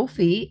meet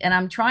Sophie and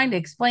I'm trying to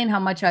explain how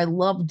much I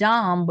love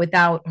Dom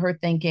without her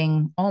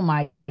thinking, "Oh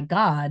my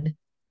God,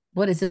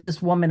 what does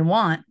this woman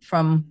want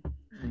from,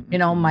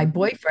 my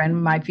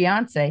boyfriend, my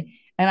fiance?"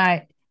 And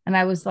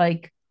I was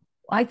like,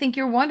 "I think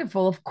you're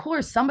wonderful. Of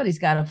course, somebody's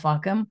got to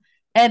fuck him."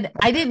 And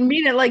I didn't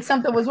mean it like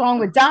something was wrong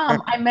with Dom.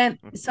 I meant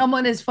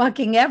someone is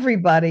fucking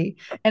everybody.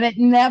 And it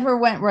never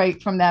went right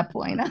from that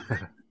point.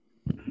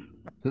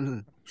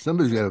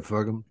 somebody's got to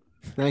fuck him?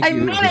 Thank I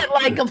you. meant it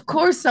like, of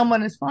course,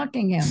 someone is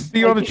fucking him.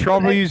 See all Like, the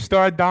trouble you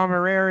start, Dom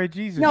Herrera.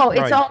 Jesus no, it's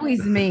Christ.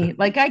 always me.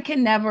 Like I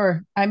can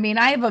never. I mean,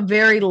 I have a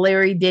very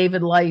Larry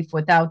David life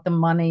without the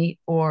money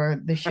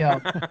or the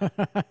show.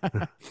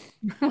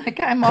 Like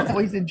I'm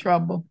always in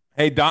trouble.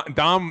 Hey, Dom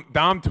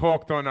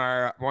talked on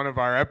our one of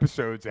our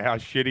episodes of how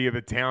shitty of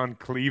a town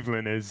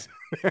Cleveland is.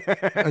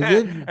 I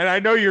did. And I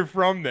know you're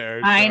from there.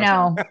 I So.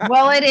 know.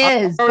 Well, it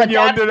is, I'm but throwing you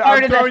that's under the, part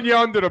I'm of throwing you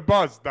under the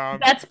bus, Dom.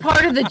 that's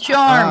part of the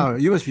charm. Wow,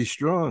 you must be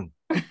strong.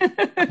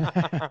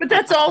 But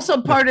that's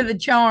also part of the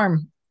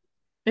charm.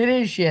 It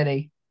is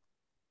shitty.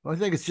 Well, I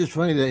think it's just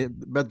funny that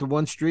about the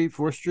one street,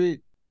 4th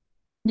Street.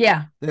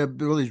 Yeah, They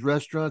have all these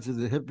restaurants and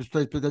the hippest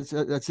place, but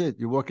that's it.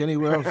 You walk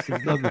anywhere else,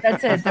 there's nothing.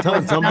 that's it. There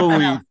was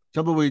nothing else.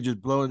 Tumbleweed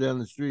just blowing down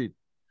the street.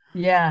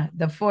 Yeah,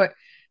 the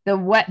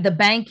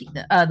bank,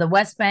 the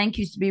West Bank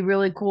used to be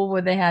really cool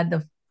where they had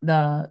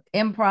the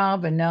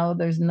improv, and no,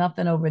 there's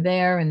nothing over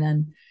there. And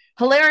then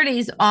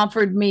Hilarities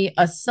offered me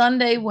a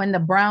Sunday when the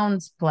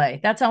Browns play.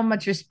 That's how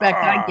much respect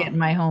I get in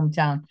my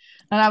hometown.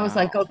 And I was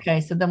like, Wow.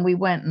 okay. So then we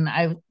went and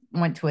I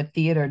went to a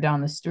theater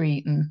down the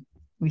street and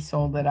we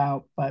sold it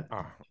out.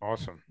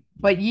 Awesome.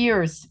 But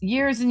years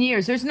and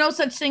years. There's no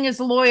such thing as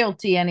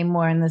loyalty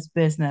anymore in this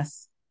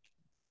business.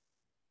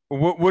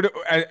 What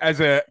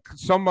as a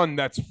someone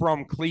that's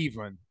from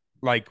Cleveland,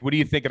 like, what do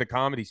you think of the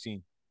comedy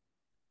scene?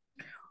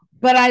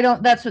 But I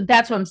don't. That's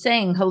what I'm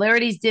saying.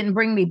 Hilarities didn't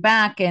bring me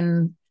back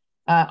and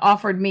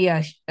offered me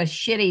a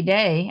shitty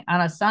day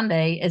on a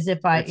Sunday as if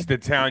It's the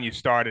town you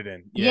started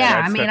in.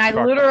 Yeah, I mean, I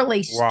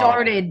literally wow.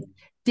 started,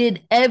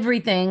 did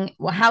everything,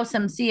 House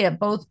MC at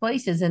both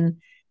places, and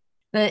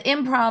the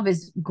improv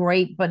is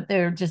great, but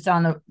they're just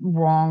on the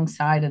wrong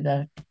side of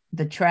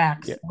the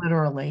tracks,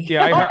 literally.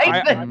 Yeah,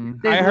 I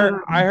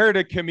Like, heard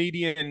a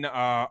comedian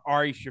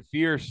Ari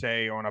Shafir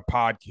say on a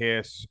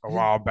podcast a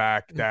while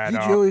back that He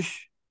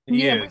Jewish.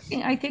 he yeah, is.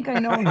 I think I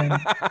know him.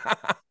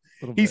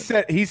 He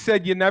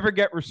said you never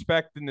get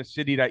respect in the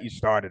city that you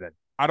started in.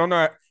 I don't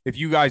know if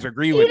you guys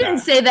agree He with didn't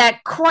that. say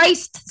that.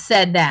 Christ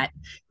said that.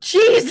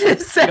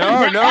 Jesus said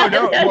that.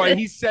 No. Well,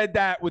 he said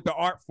that with the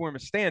art form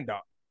of stand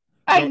up.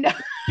 I know,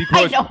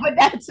 because but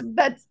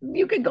that's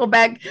you can go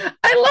back.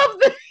 I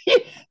love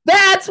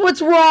that's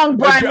what's wrong,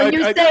 Brian. When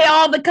you say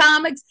all the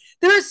comics,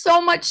 there's so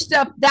much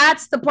stuff.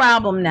 That's the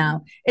problem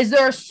now. Is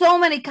there are so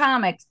many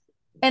comics,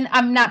 and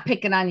I'm not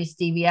picking on you,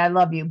 Stevie. I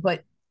love you,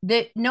 but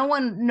that no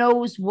one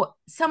knows what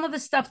some of the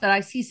stuff that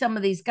I see some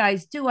of these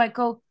guys do. I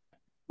go,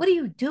 what are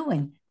you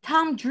doing?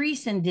 Tom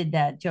Dreesen did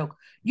that joke.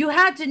 You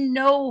had to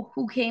know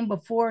who came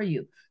before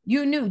you.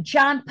 You knew.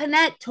 John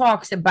Panette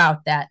talks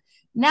about that.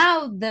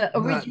 Now the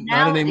originality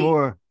not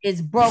anymore.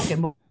 is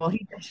broken. Well,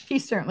 he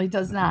certainly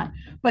does not.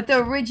 But the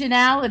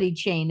originality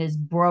chain is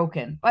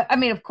broken. But I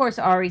mean, of course,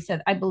 Ari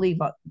said, I believe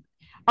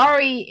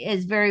Ari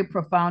is very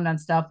profound on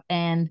stuff,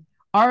 and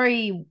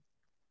Ari,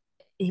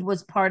 he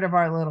was part of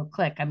our little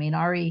clique. I mean,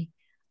 Ari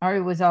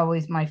was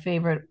always my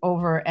favorite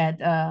over at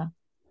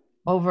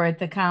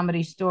the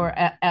Comedy Store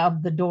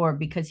of the door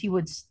because he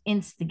would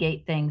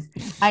instigate things.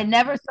 I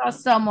never saw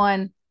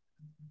someone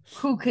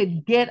who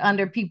could get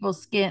under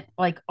people's skin.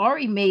 Like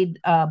Ari made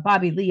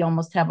Bobby Lee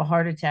almost have a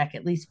heart attack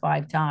at least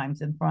 5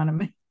 times in front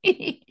of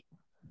me.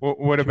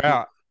 what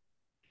about?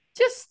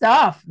 Just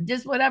stuff,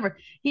 just whatever.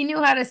 He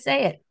knew how to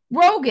say it.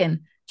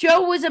 Rogan,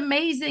 Joe was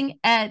amazing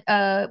at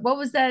what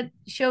was that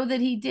show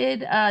that he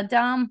did?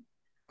 Dom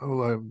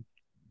Oh,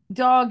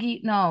 Dog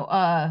Eat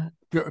no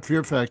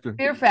Fear Factor.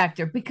 Fear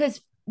Factor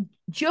because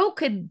Joe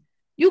could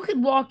you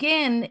could walk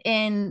in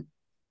and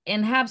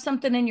have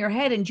something in your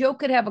head and Joe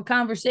could have a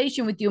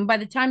conversation with you and by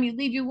the time you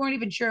leave you weren't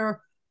even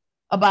sure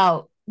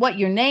about what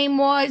your name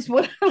was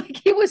what like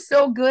he was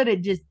so good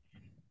at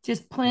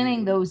just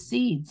planting those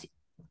seeds.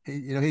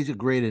 He's a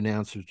great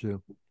announcer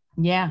too.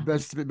 Yeah.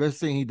 Best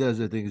thing he does,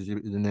 I think, is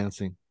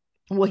announcing.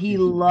 Well, he He's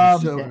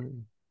loves so it.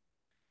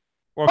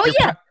 Well, Oh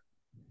yeah.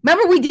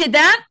 Remember we did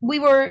that? We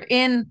were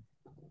in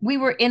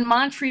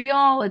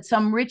Montreal at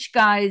some rich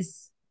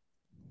guy's,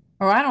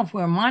 or I don't know if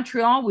we were in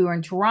Montreal, we were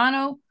in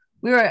Toronto.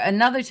 We were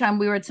another time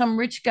we were at some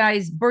rich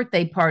guy's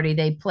birthday party.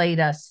 They played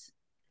us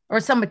or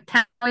some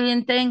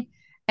Italian thing.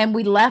 And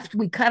we left.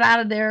 We cut out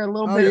of there a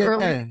little Oh bit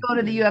early to yeah, go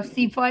to the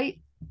UFC fight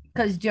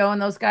because Joe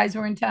and those guys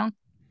were in town.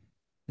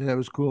 yeah, that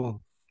was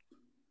cool.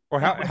 Well,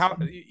 That was how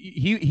fun.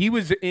 he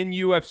was in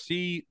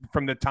UFC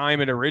from the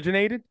time it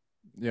originated?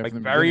 Yeah, Like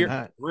from the very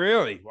beginning.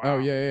 really? Wow. Oh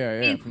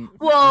yeah. From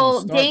the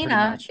Well, start, pretty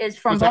Dana much. is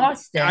from 'Cause I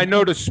Boston.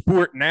 know the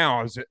sport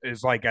now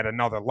is like at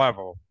another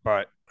level,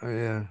 but Oh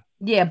yeah.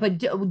 Yeah, but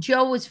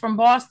Joe was from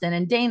Boston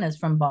and Dana's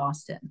from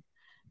Boston.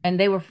 And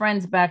they were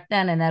friends back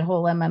then in that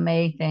whole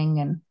MMA thing.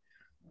 And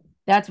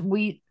that's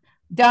we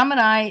Dom and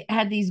I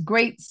had these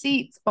great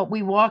seats, but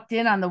we walked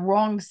in on the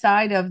wrong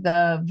side of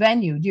the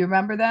venue. Do you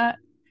remember that?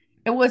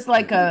 It was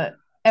like a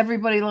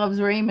everybody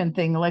loves Raymond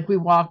thing. Like we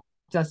walked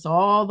us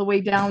all the way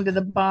down to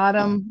the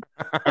bottom.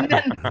 And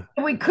then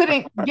we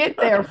couldn't get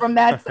there from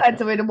that side,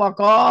 so we had to walk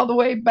all the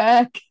way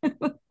back.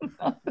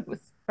 It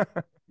was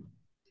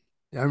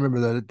Yeah, I remember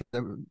that.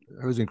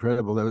 That was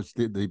incredible. That was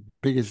the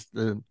biggest,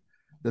 the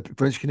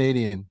French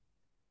Canadian.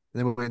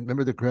 Then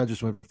remember the crowd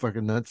just went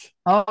fucking nuts.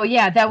 Oh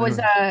yeah, that was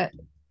Anyway,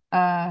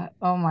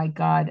 oh my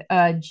God.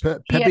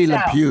 Pepe Le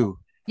GSL. Pew.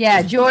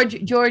 Yeah,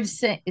 George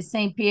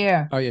St.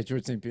 Pierre. Oh yeah,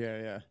 George St.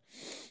 Pierre.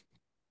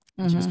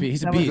 Yeah, Mhm.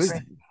 he's a That was beast.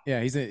 great.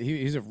 Yeah,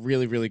 he's a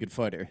really really good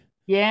fighter.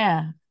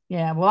 Yeah.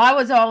 Yeah. Well, I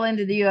was all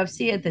into the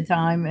UFC at the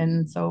time,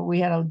 and so we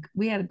had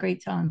a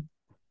great time.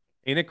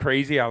 ain't it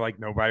crazy how like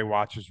nobody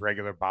watches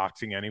regular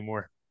boxing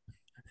anymore?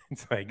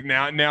 It's like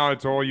now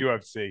it's all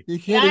UFC. You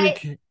Yeah,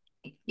 can't even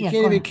you yeah, can't go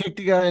even ahead. kick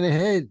the guy in the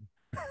head.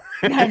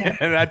 I know.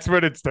 And that's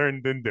what it's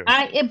turned into.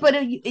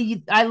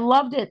 I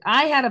loved it.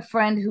 I had a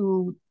friend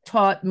who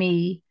taught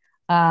me.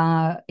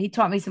 He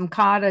taught me some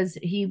katas.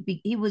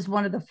 He was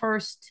one of the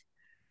first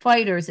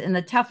fighters in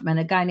the Toughman,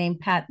 a guy named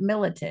Pat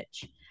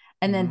Miletich,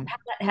 and then Mhm. Pat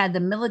had the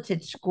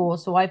Miletich school,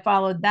 so I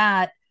followed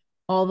that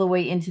all the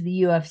way into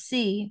the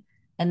UFC,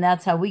 and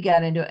that's how we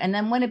got into it. And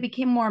then when it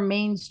became more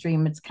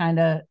mainstream, it's kind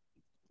of,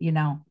 you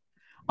know,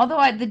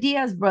 although the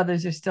Diaz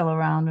brothers are still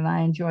around, and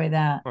I enjoy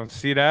that. Well,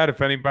 see that if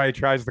anybody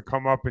tries to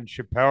come up in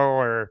Chappelle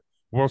or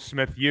Will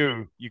Smith,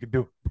 you could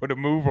put a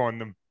move on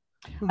them.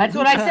 That's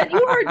what I said.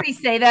 You heard me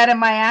say that in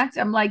my act.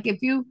 I'm like,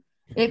 if you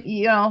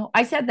know,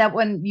 I said that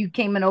when you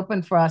came and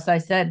opened for us. I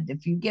said,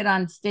 if you get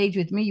on stage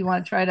with me, you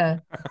want to try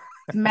to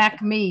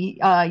smack me,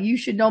 you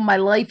should know my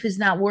life has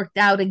not worked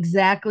out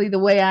exactly the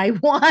way I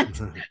want.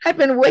 I've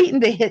been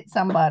waiting to hit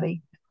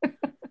somebody.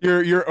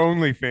 Your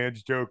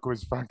OnlyFans joke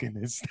was fucking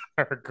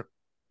hysterical.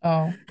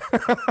 Oh,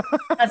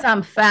 because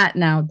I'm fat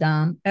now,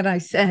 Dom. And I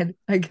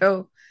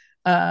go,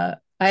 I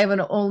have an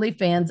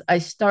OnlyFans. I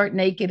start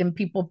naked and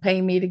people pay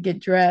me to get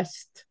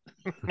dressed.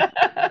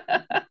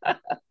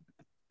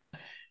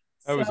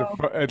 That was So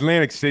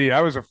Atlantic City.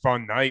 That was a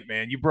fun night,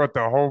 man. You brought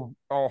the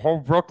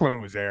whole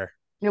Brooklyn was there,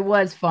 it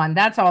was fun.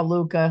 That's all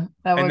Luca.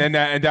 That and was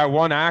then that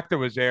one actor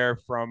was there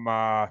from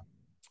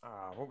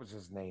what was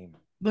his name?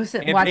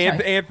 listen, watch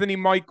out. Anthony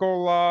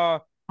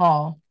Michael.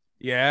 Hall.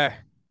 Yeah,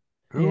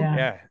 Who? Yeah.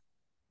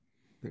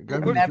 yeah.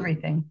 Got From me-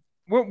 everything.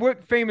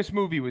 What famous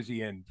movie was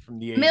he in from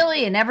the 80s?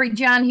 Million, every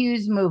John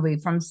Hughes movie,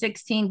 from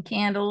 16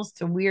 Candles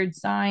to Weird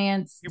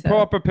Science You pull to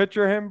up a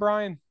picture of him,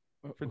 Brian,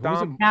 for Who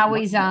was it? Dom. now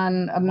he's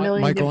on a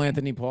million Michael different.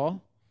 Anthony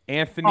Paul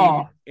Anthony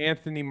Oh.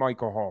 Anthony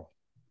Michael Hall.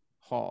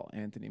 Hall.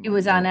 Anthony. He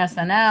was Michael. on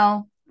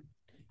SNL.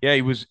 Yeah,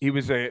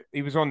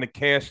 he was on the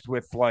cast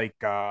with like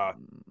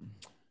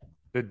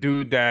the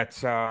dude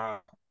that's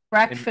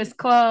Breakfast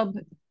Club.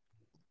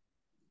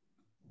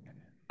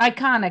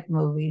 Iconic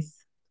movies.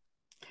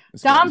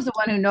 This guy. Dom's the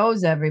one who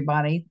knows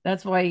everybody.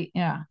 That's why,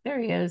 yeah, there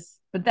he is.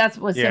 But that's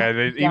what's yeah,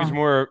 him. he was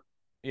more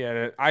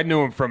I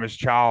knew him from his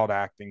child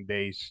acting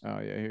days. Oh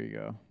yeah, here you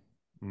go.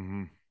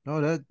 Hmm.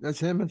 Oh, that's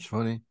him. It's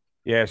funny.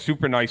 Yeah,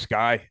 super nice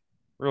guy.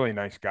 Really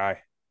nice guy.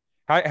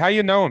 How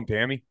you know him,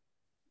 Tammy?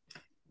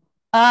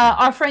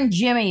 Our friend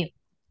Jimmy,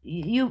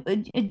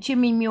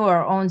 Jimmy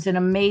Muir owns an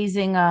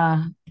amazing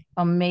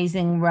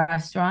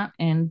restaurant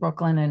in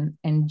Brooklyn,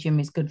 and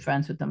Jimmy's good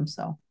friends with them.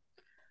 So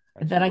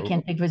that I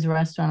can't think of his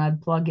restaurant,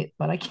 I'd plug it,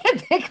 but I can't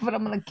think of it.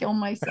 I'm gonna kill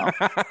myself.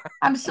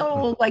 I'm so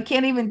old, I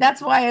can't even.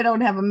 That's why I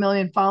don't have a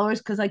million followers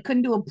because I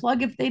couldn't do a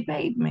plug if they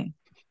paid me.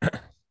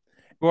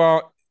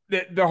 Well,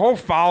 the whole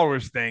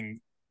followers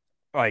thing,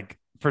 like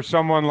for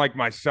someone like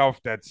myself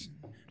that's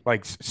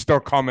like still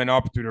coming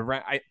up through the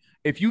rank,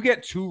 if you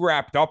get too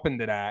wrapped up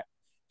into that,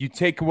 you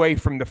take away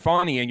from the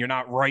funny, and you're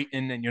not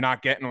writing, and you're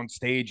not getting on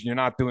stage, and you're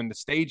not doing the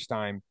stage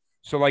time.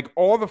 So like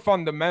all the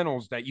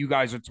fundamentals that you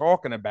guys are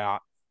talking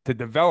about to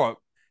develop,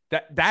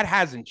 that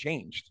hasn't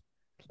changed.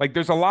 Like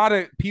there's a lot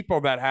of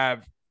people that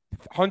have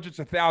hundreds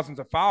of thousands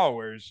of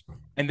followers,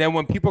 and then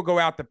when people go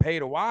out to pay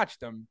to watch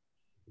them,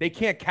 they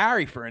can't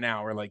carry for an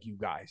hour like you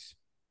guys.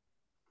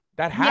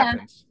 That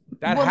happens.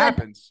 That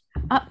happens.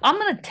 I'm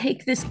going to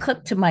take this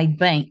clip to my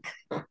bank.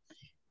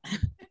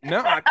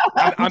 No,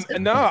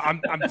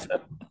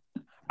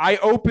 I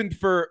opened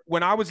for,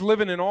 when I was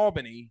living in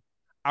Albany,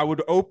 I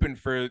would open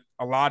for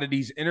a lot of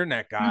these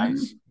internet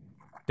guys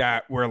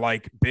that were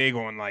like big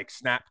on like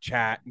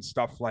Snapchat and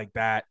stuff like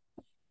that.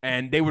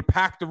 And they would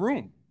pack the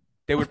room.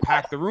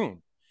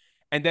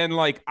 And then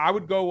like I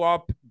would go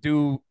up,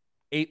 do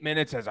 8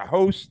 minutes as a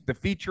host. The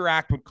feature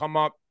act would come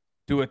up,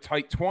 do a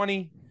tight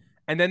 20.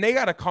 And then they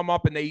got to come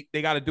up and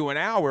they got to do an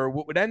hour.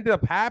 What would end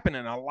up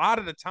happening a lot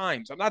of the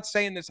times, I'm not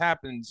saying this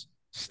happens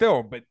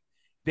still, but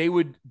they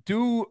would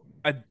do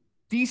a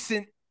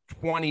decent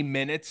 20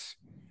 minutes,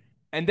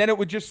 and then it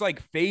would just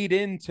like fade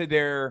into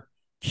their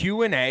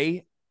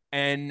Q&A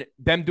and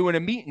them doing a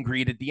meet and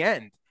greet at the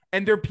end.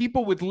 And their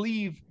people would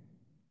leave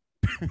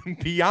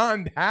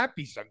beyond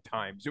happy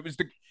sometimes.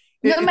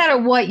 No matter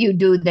what you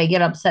do, they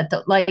get upset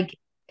though. Like,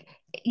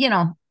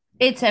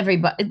 it's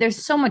everybody.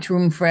 There's so much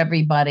room for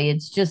everybody.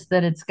 It's just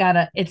that it's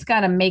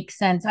gotta make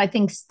sense. I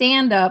think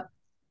stand up.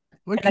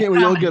 Why can't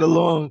we all get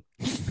along?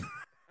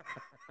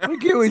 Why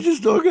can't we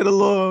just all get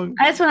along?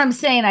 That's what I'm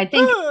saying. I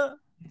think,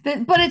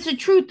 but it's the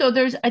truth though.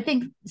 I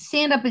think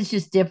stand up is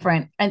just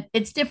different, and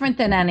it's different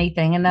than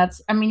anything.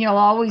 And you'll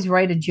always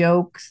write a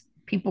joke.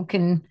 People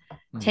can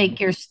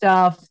take your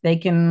stuff. They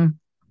can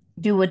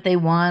do what they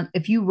want.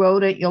 If you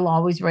wrote it, you'll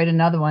always write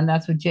another one.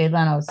 That's what Jay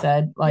Leno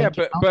said. Like,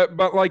 yeah,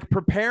 but like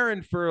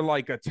preparing for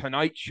like a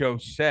Tonight Show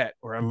set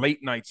or a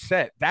late night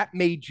set, that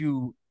made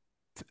you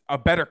a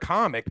better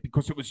comic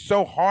because it was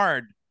so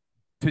hard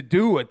to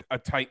do a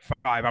tight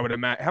 5. I would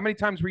imagine. How many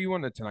times were you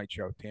on the Tonight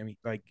Show, Tammy?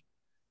 Like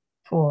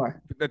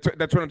 4.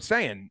 That's what I'm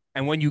saying.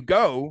 And when you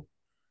go,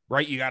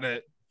 right, you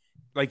gotta,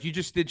 like you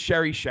just did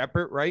Sherry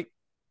Shepherd, right?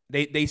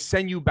 They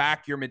send you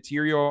back your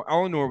material.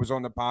 Eleanor was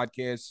on the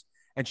podcast.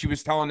 And she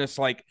was telling us,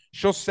 like,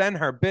 she'll send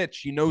her bits.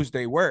 She knows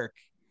they work.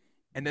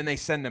 And then they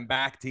send them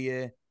back to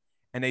you.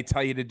 And they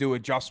tell you to do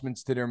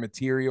adjustments to their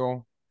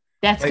material.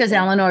 That's because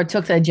Eleanor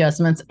took the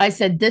adjustments. I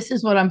said, this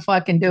is what I'm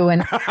fucking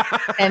doing.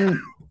 and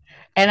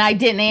I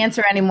didn't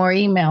answer any more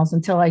emails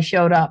until I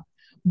showed up.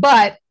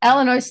 But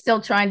Eleanor's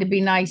still trying to be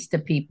nice to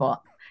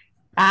people.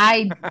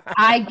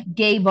 I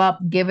gave up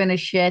giving a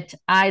shit.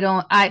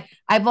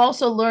 I've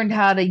also learned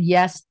how to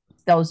yes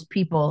those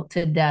people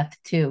to death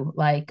too.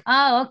 Like,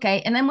 oh,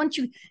 okay. And then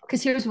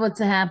because here's what's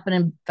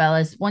happening,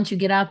 fellas. Once you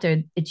get out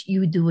there, it's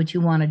you do what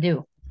you want to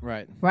do.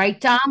 Right. Right,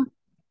 Tom?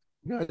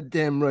 God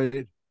damn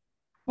right.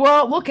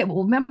 Well,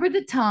 remember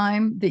the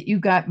time that you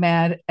got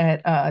mad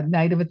at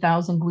Night of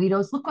 1,000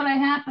 Guidos? Look what I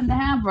happen to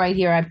have right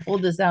here. I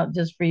pulled this out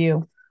just for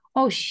you.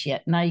 Oh,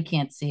 shit. Now you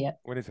can't see it.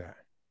 What is that?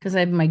 Because I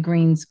have my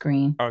green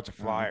screen. Oh, it's a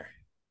flyer.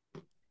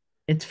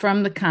 It's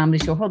from the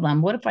comedy show. Hold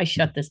on. What if I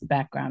shut this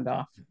background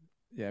off?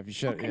 Yeah, if you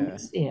shut, yeah.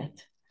 See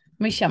it.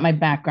 Let me shut my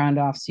background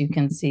off so you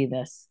can see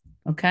this.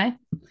 Okay.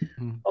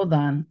 Hold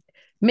on.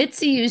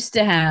 Mitzi used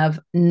to have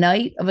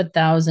Night of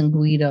 1,000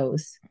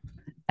 Guidos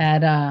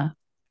at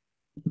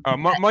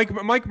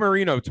Mike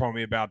Marino told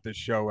me about this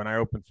show when I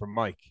opened for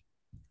Mike.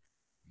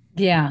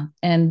 Yeah,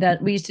 and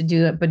that we used to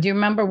do it. But do you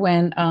remember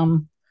when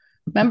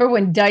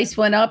Dice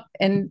went up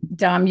and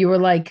Dom, you were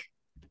like,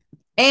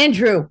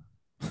 Andrew.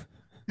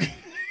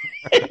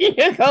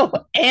 You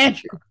go,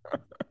 Andrew.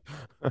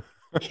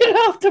 Get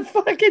off the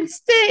fucking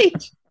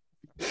stage.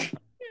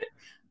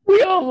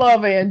 We all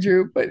love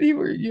Andrew, but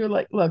you're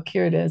like, look,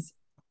 here it is.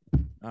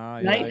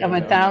 Night of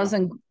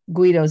 1,000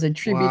 Guidos, a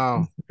tribute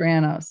to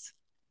Sopranos.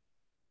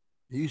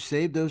 You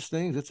saved those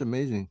things? That's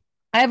amazing.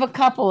 I have a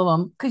couple of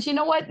them because you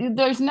know what?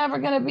 There's never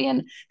going to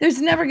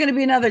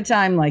be another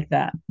time like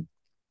that.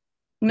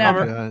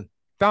 Never.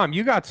 Dom,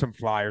 you got some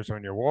flyers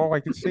on your wall. I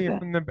can see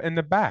it in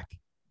the back.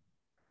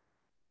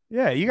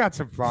 Yeah, you got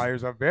some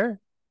flyers up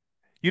there.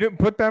 You didn't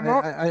put them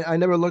up? I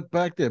never looked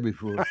back there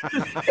before.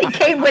 They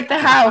came with the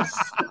house.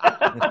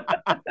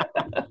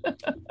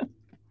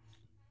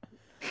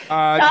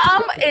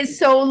 Tom is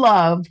so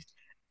loved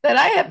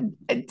that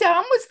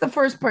Tom was the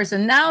first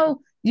person. Now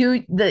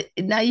you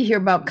hear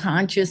about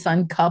conscious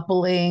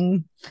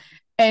uncoupling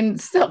and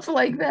stuff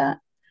like that.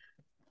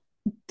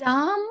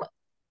 Dom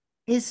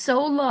is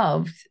so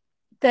loved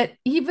that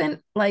even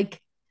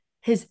like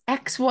his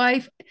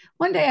ex-wife,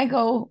 one day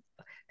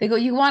they go,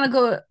 you want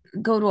to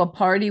go to a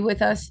party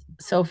with us?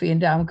 Sophie and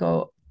Dom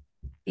go,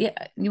 yeah,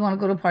 you want to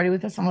go to a party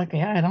with us? I'm like,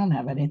 yeah, I don't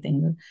have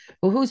anything.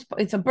 Well,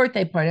 it's a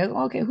birthday party. I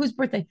go, okay, whose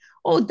birthday?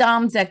 Oh,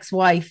 Dom's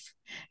ex-wife.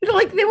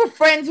 Like they were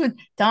friends with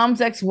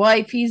Dom's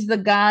ex-wife. He's the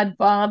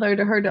godfather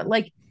to her.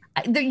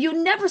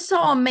 You never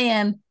saw a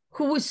man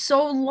who was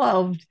so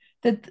loved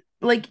that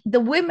like the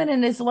women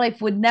in his life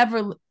they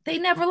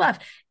never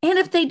left. And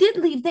if they did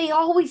leave, they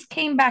always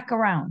came back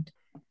around.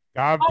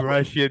 God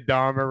bless you,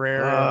 Dom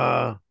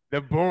Herrera,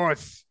 the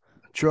boss.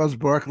 Charles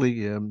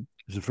Barkley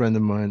is a friend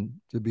of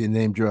mine, to be a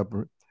name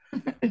dropper.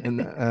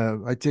 And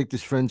I take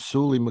this friend,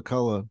 Sully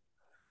McCullough.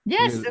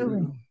 Yes,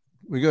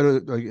 We go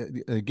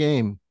to a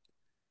game.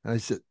 And I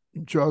said,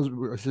 Charles,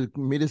 I said,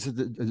 meet us at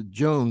the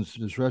Jones,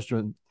 this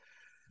restaurant.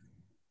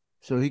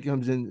 So he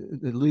comes in,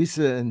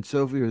 Lisa and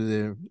Sophie are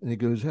there, and he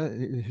goes,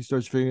 he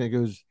starts figuring, he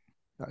goes,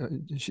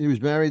 she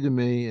was married to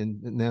me,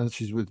 and now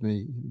she's with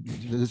me.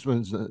 This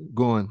one's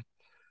gone.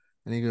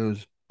 And he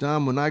goes,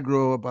 Dom, when I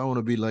grow up, I want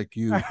to be like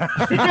you. The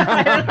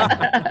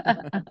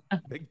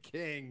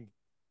king.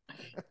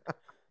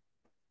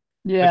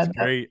 Yeah, that's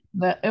great.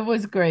 It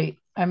was great.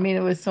 I mean,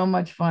 it was so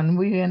much fun.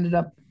 We ended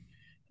up,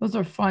 those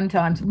were fun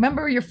times.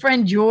 Remember your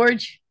friend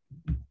George?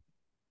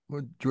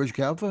 What, George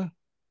Calfa?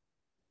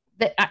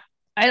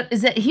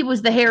 Is that he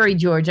was the hairy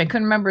George? I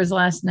couldn't remember his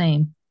last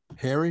name.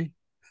 Harry?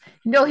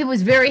 No, he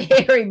was very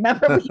hairy.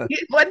 Remember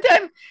one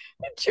time,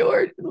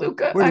 George,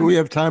 Luca. We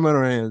have time on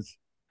our hands.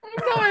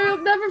 No, I'll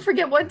never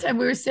forget. One time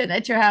we were sitting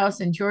at your house,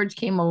 and George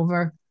came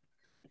over,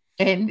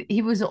 and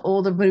he was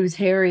older, but he was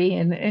hairy.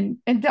 And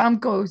Dom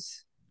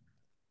goes,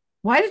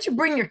 "Why did you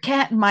bring your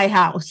cat in my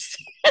house?"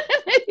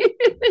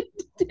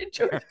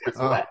 George goes,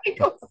 "What?" He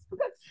goes,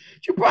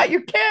 "You brought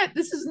your cat.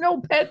 This is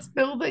no pets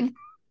building."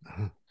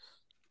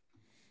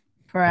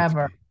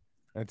 Forever.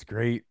 That's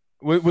great.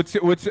 What's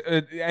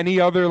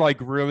any other like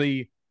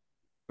really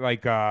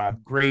like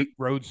great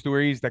road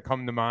stories that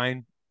come to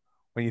mind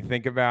when you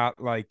think about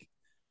like,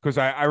 because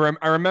I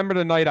remember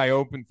the night I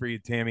opened for you,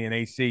 Tammy, and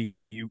AC.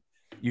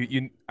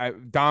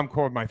 Dom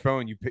called my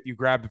phone. You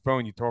grabbed the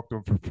phone. You talked to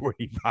him for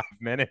 45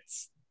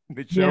 minutes.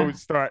 The show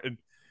was starting,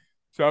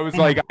 so I was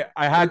like,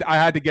 I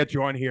had to get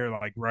you on here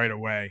like right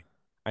away.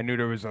 I knew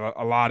there was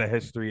a lot of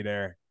history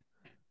there.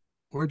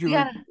 Where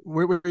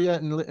were you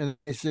at in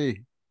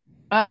AC?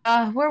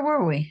 Where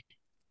were we?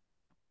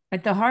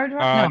 At the Hard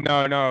Rock?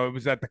 No, it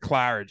was at the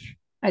Claridge.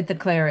 At the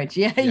Claridge.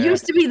 Yeah, it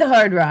used to be the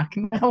Hard Rock.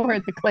 Now we're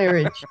at the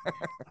Claridge.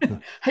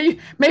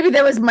 Maybe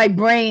that was my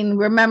brain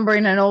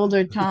remembering an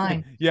older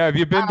time. Yeah, have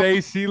you been to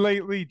AC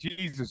lately?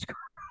 Jesus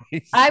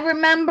Christ. I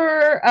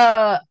remember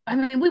I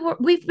mean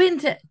we've been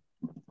to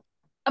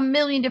a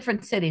million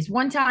different cities.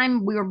 One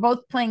time we were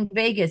both playing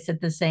Vegas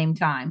at the same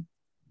time.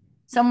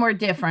 Somewhere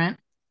different.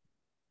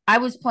 I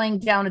was playing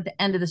down at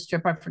the end of the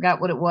strip. I forgot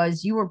what it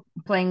was. You were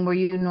playing where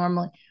you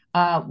normally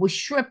with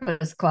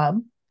Shrippa's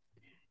Club.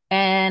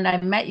 And I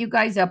met you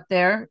guys up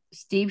there.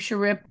 Steve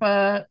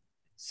Sharippa,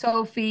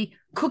 Sophie,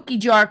 Cookie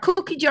Jar.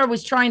 Cookie Jar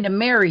was trying to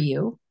marry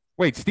you.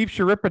 Wait, Steve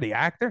Sharippa, the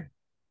actor?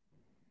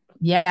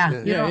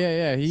 Yeah.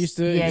 Yeah. He used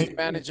to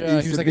manage. He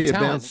was like a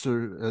talent.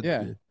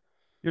 You're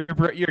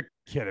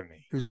kidding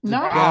me.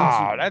 No.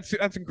 Oh,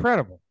 that's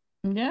incredible.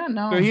 Yeah,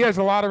 no. So he has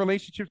a lot of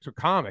relationships with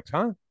comics,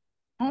 huh?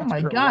 Oh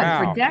my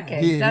God, for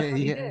decades.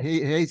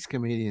 He hates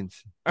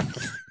comedians.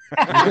 Because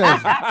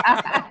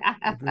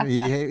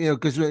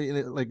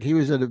like he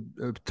was at a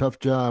tough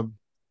job,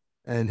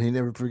 and he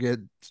never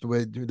forgets the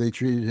way they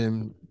treated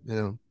him.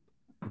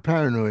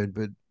 Paranoid,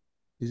 but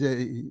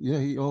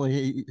he only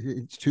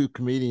hates two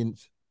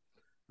comedians.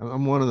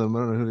 I'm one of them. I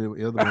don't know who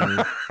the other one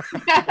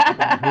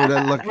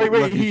is.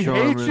 Wait, he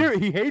hates you?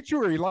 He hates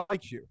you, or he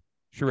likes you?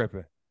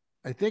 Sharippa.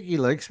 I think he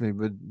likes me,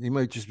 but he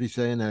might just be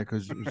saying that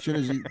because as soon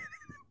as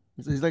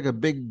he's like a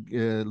big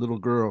little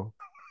girl.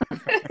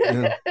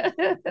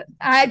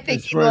 I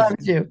think he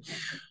loves you.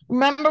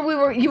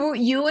 Remember,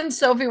 you and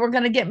Sophie were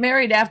going to get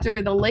married after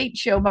the Late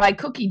Show by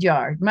Cookie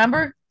Jar.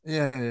 Remember?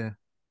 Yeah.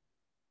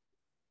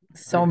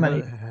 So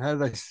many. How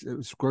did I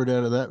squirt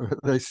out of that? How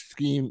did I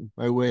scheme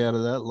my way out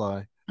of that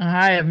lie?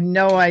 I have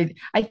no idea.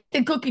 I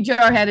think Cookie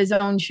Jar had his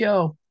own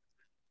show.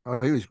 Oh,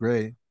 he was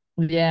great.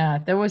 Yeah,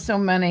 there were so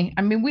many.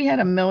 I mean, we had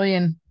a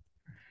million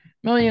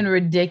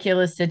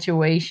ridiculous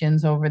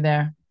situations over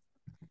there.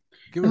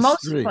 Give us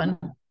most 3. Fun.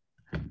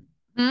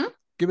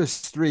 Give us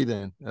 3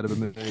 then out of a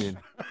million.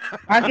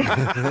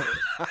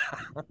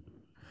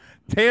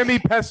 Tammy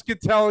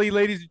Pescatelli,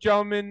 ladies and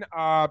gentlemen.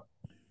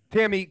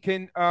 Tammy,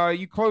 can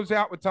you close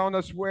out with telling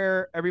us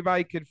where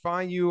everybody can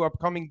find you,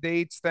 upcoming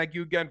dates? Thank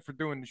you again for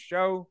doing the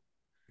show.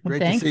 Great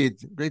to see you.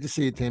 Great to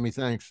see you, Tammy.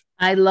 Thanks.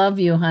 I love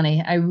you,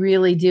 honey. I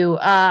really do.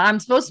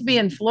 I'm supposed to be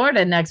in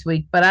Florida next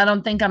week, but I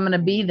don't think I'm going to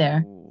be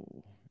there.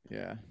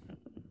 Yeah.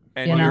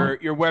 And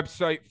your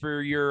website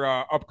for your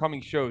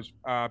upcoming shows,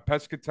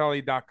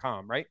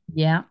 pescatelli.com, right?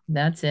 Yeah,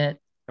 that's it.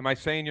 Am I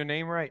saying your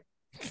name right?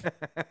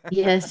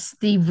 Yes,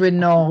 Steve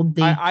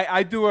Rinaldi.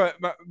 I do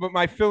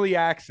my Philly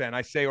accent.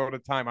 I say all the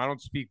time. I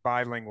don't speak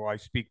bilingual. I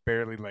speak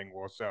barely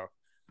lingual. So,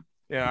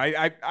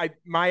 I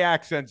my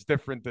accent's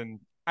different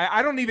than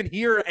I don't even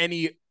hear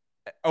any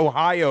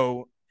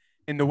Ohio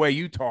in the way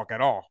you talk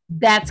at all.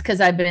 That's because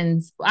I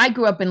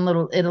grew up in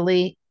Little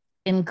Italy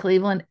in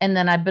Cleveland, and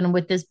then I've been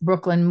with this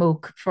Brooklyn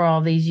mook for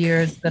all these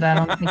years that I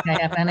don't think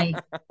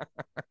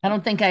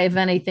I have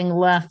anything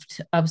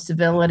left of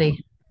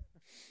civility.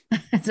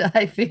 So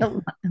I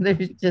feel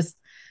there's just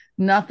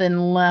nothing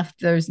left.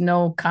 There's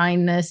no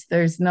kindness.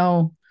 There's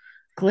no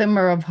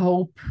glimmer of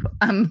hope.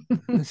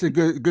 It's a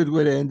good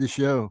way to end the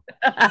show.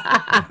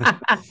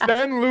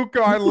 Send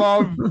Luca, I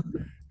love.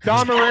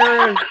 Dom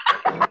Herrera,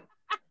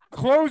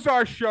 close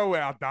our show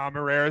out, Dom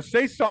Herrera.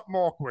 Say something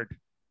awkward.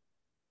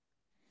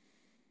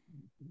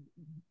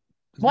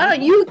 Why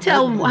don't you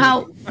tell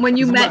how when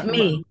you met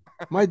me?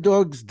 My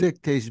dog's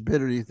dick tastes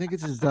bitter. Do you think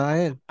it's his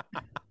diet?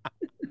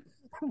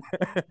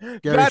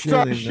 That's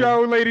our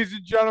show, ladies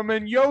and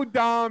gentlemen. Yo,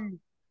 Dom.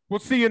 We'll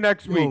see you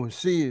next week.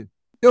 See you.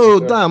 Yo,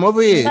 Dom,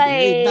 over here.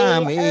 Hey,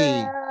 Dom,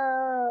 hey.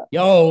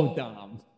 Yo, Dom.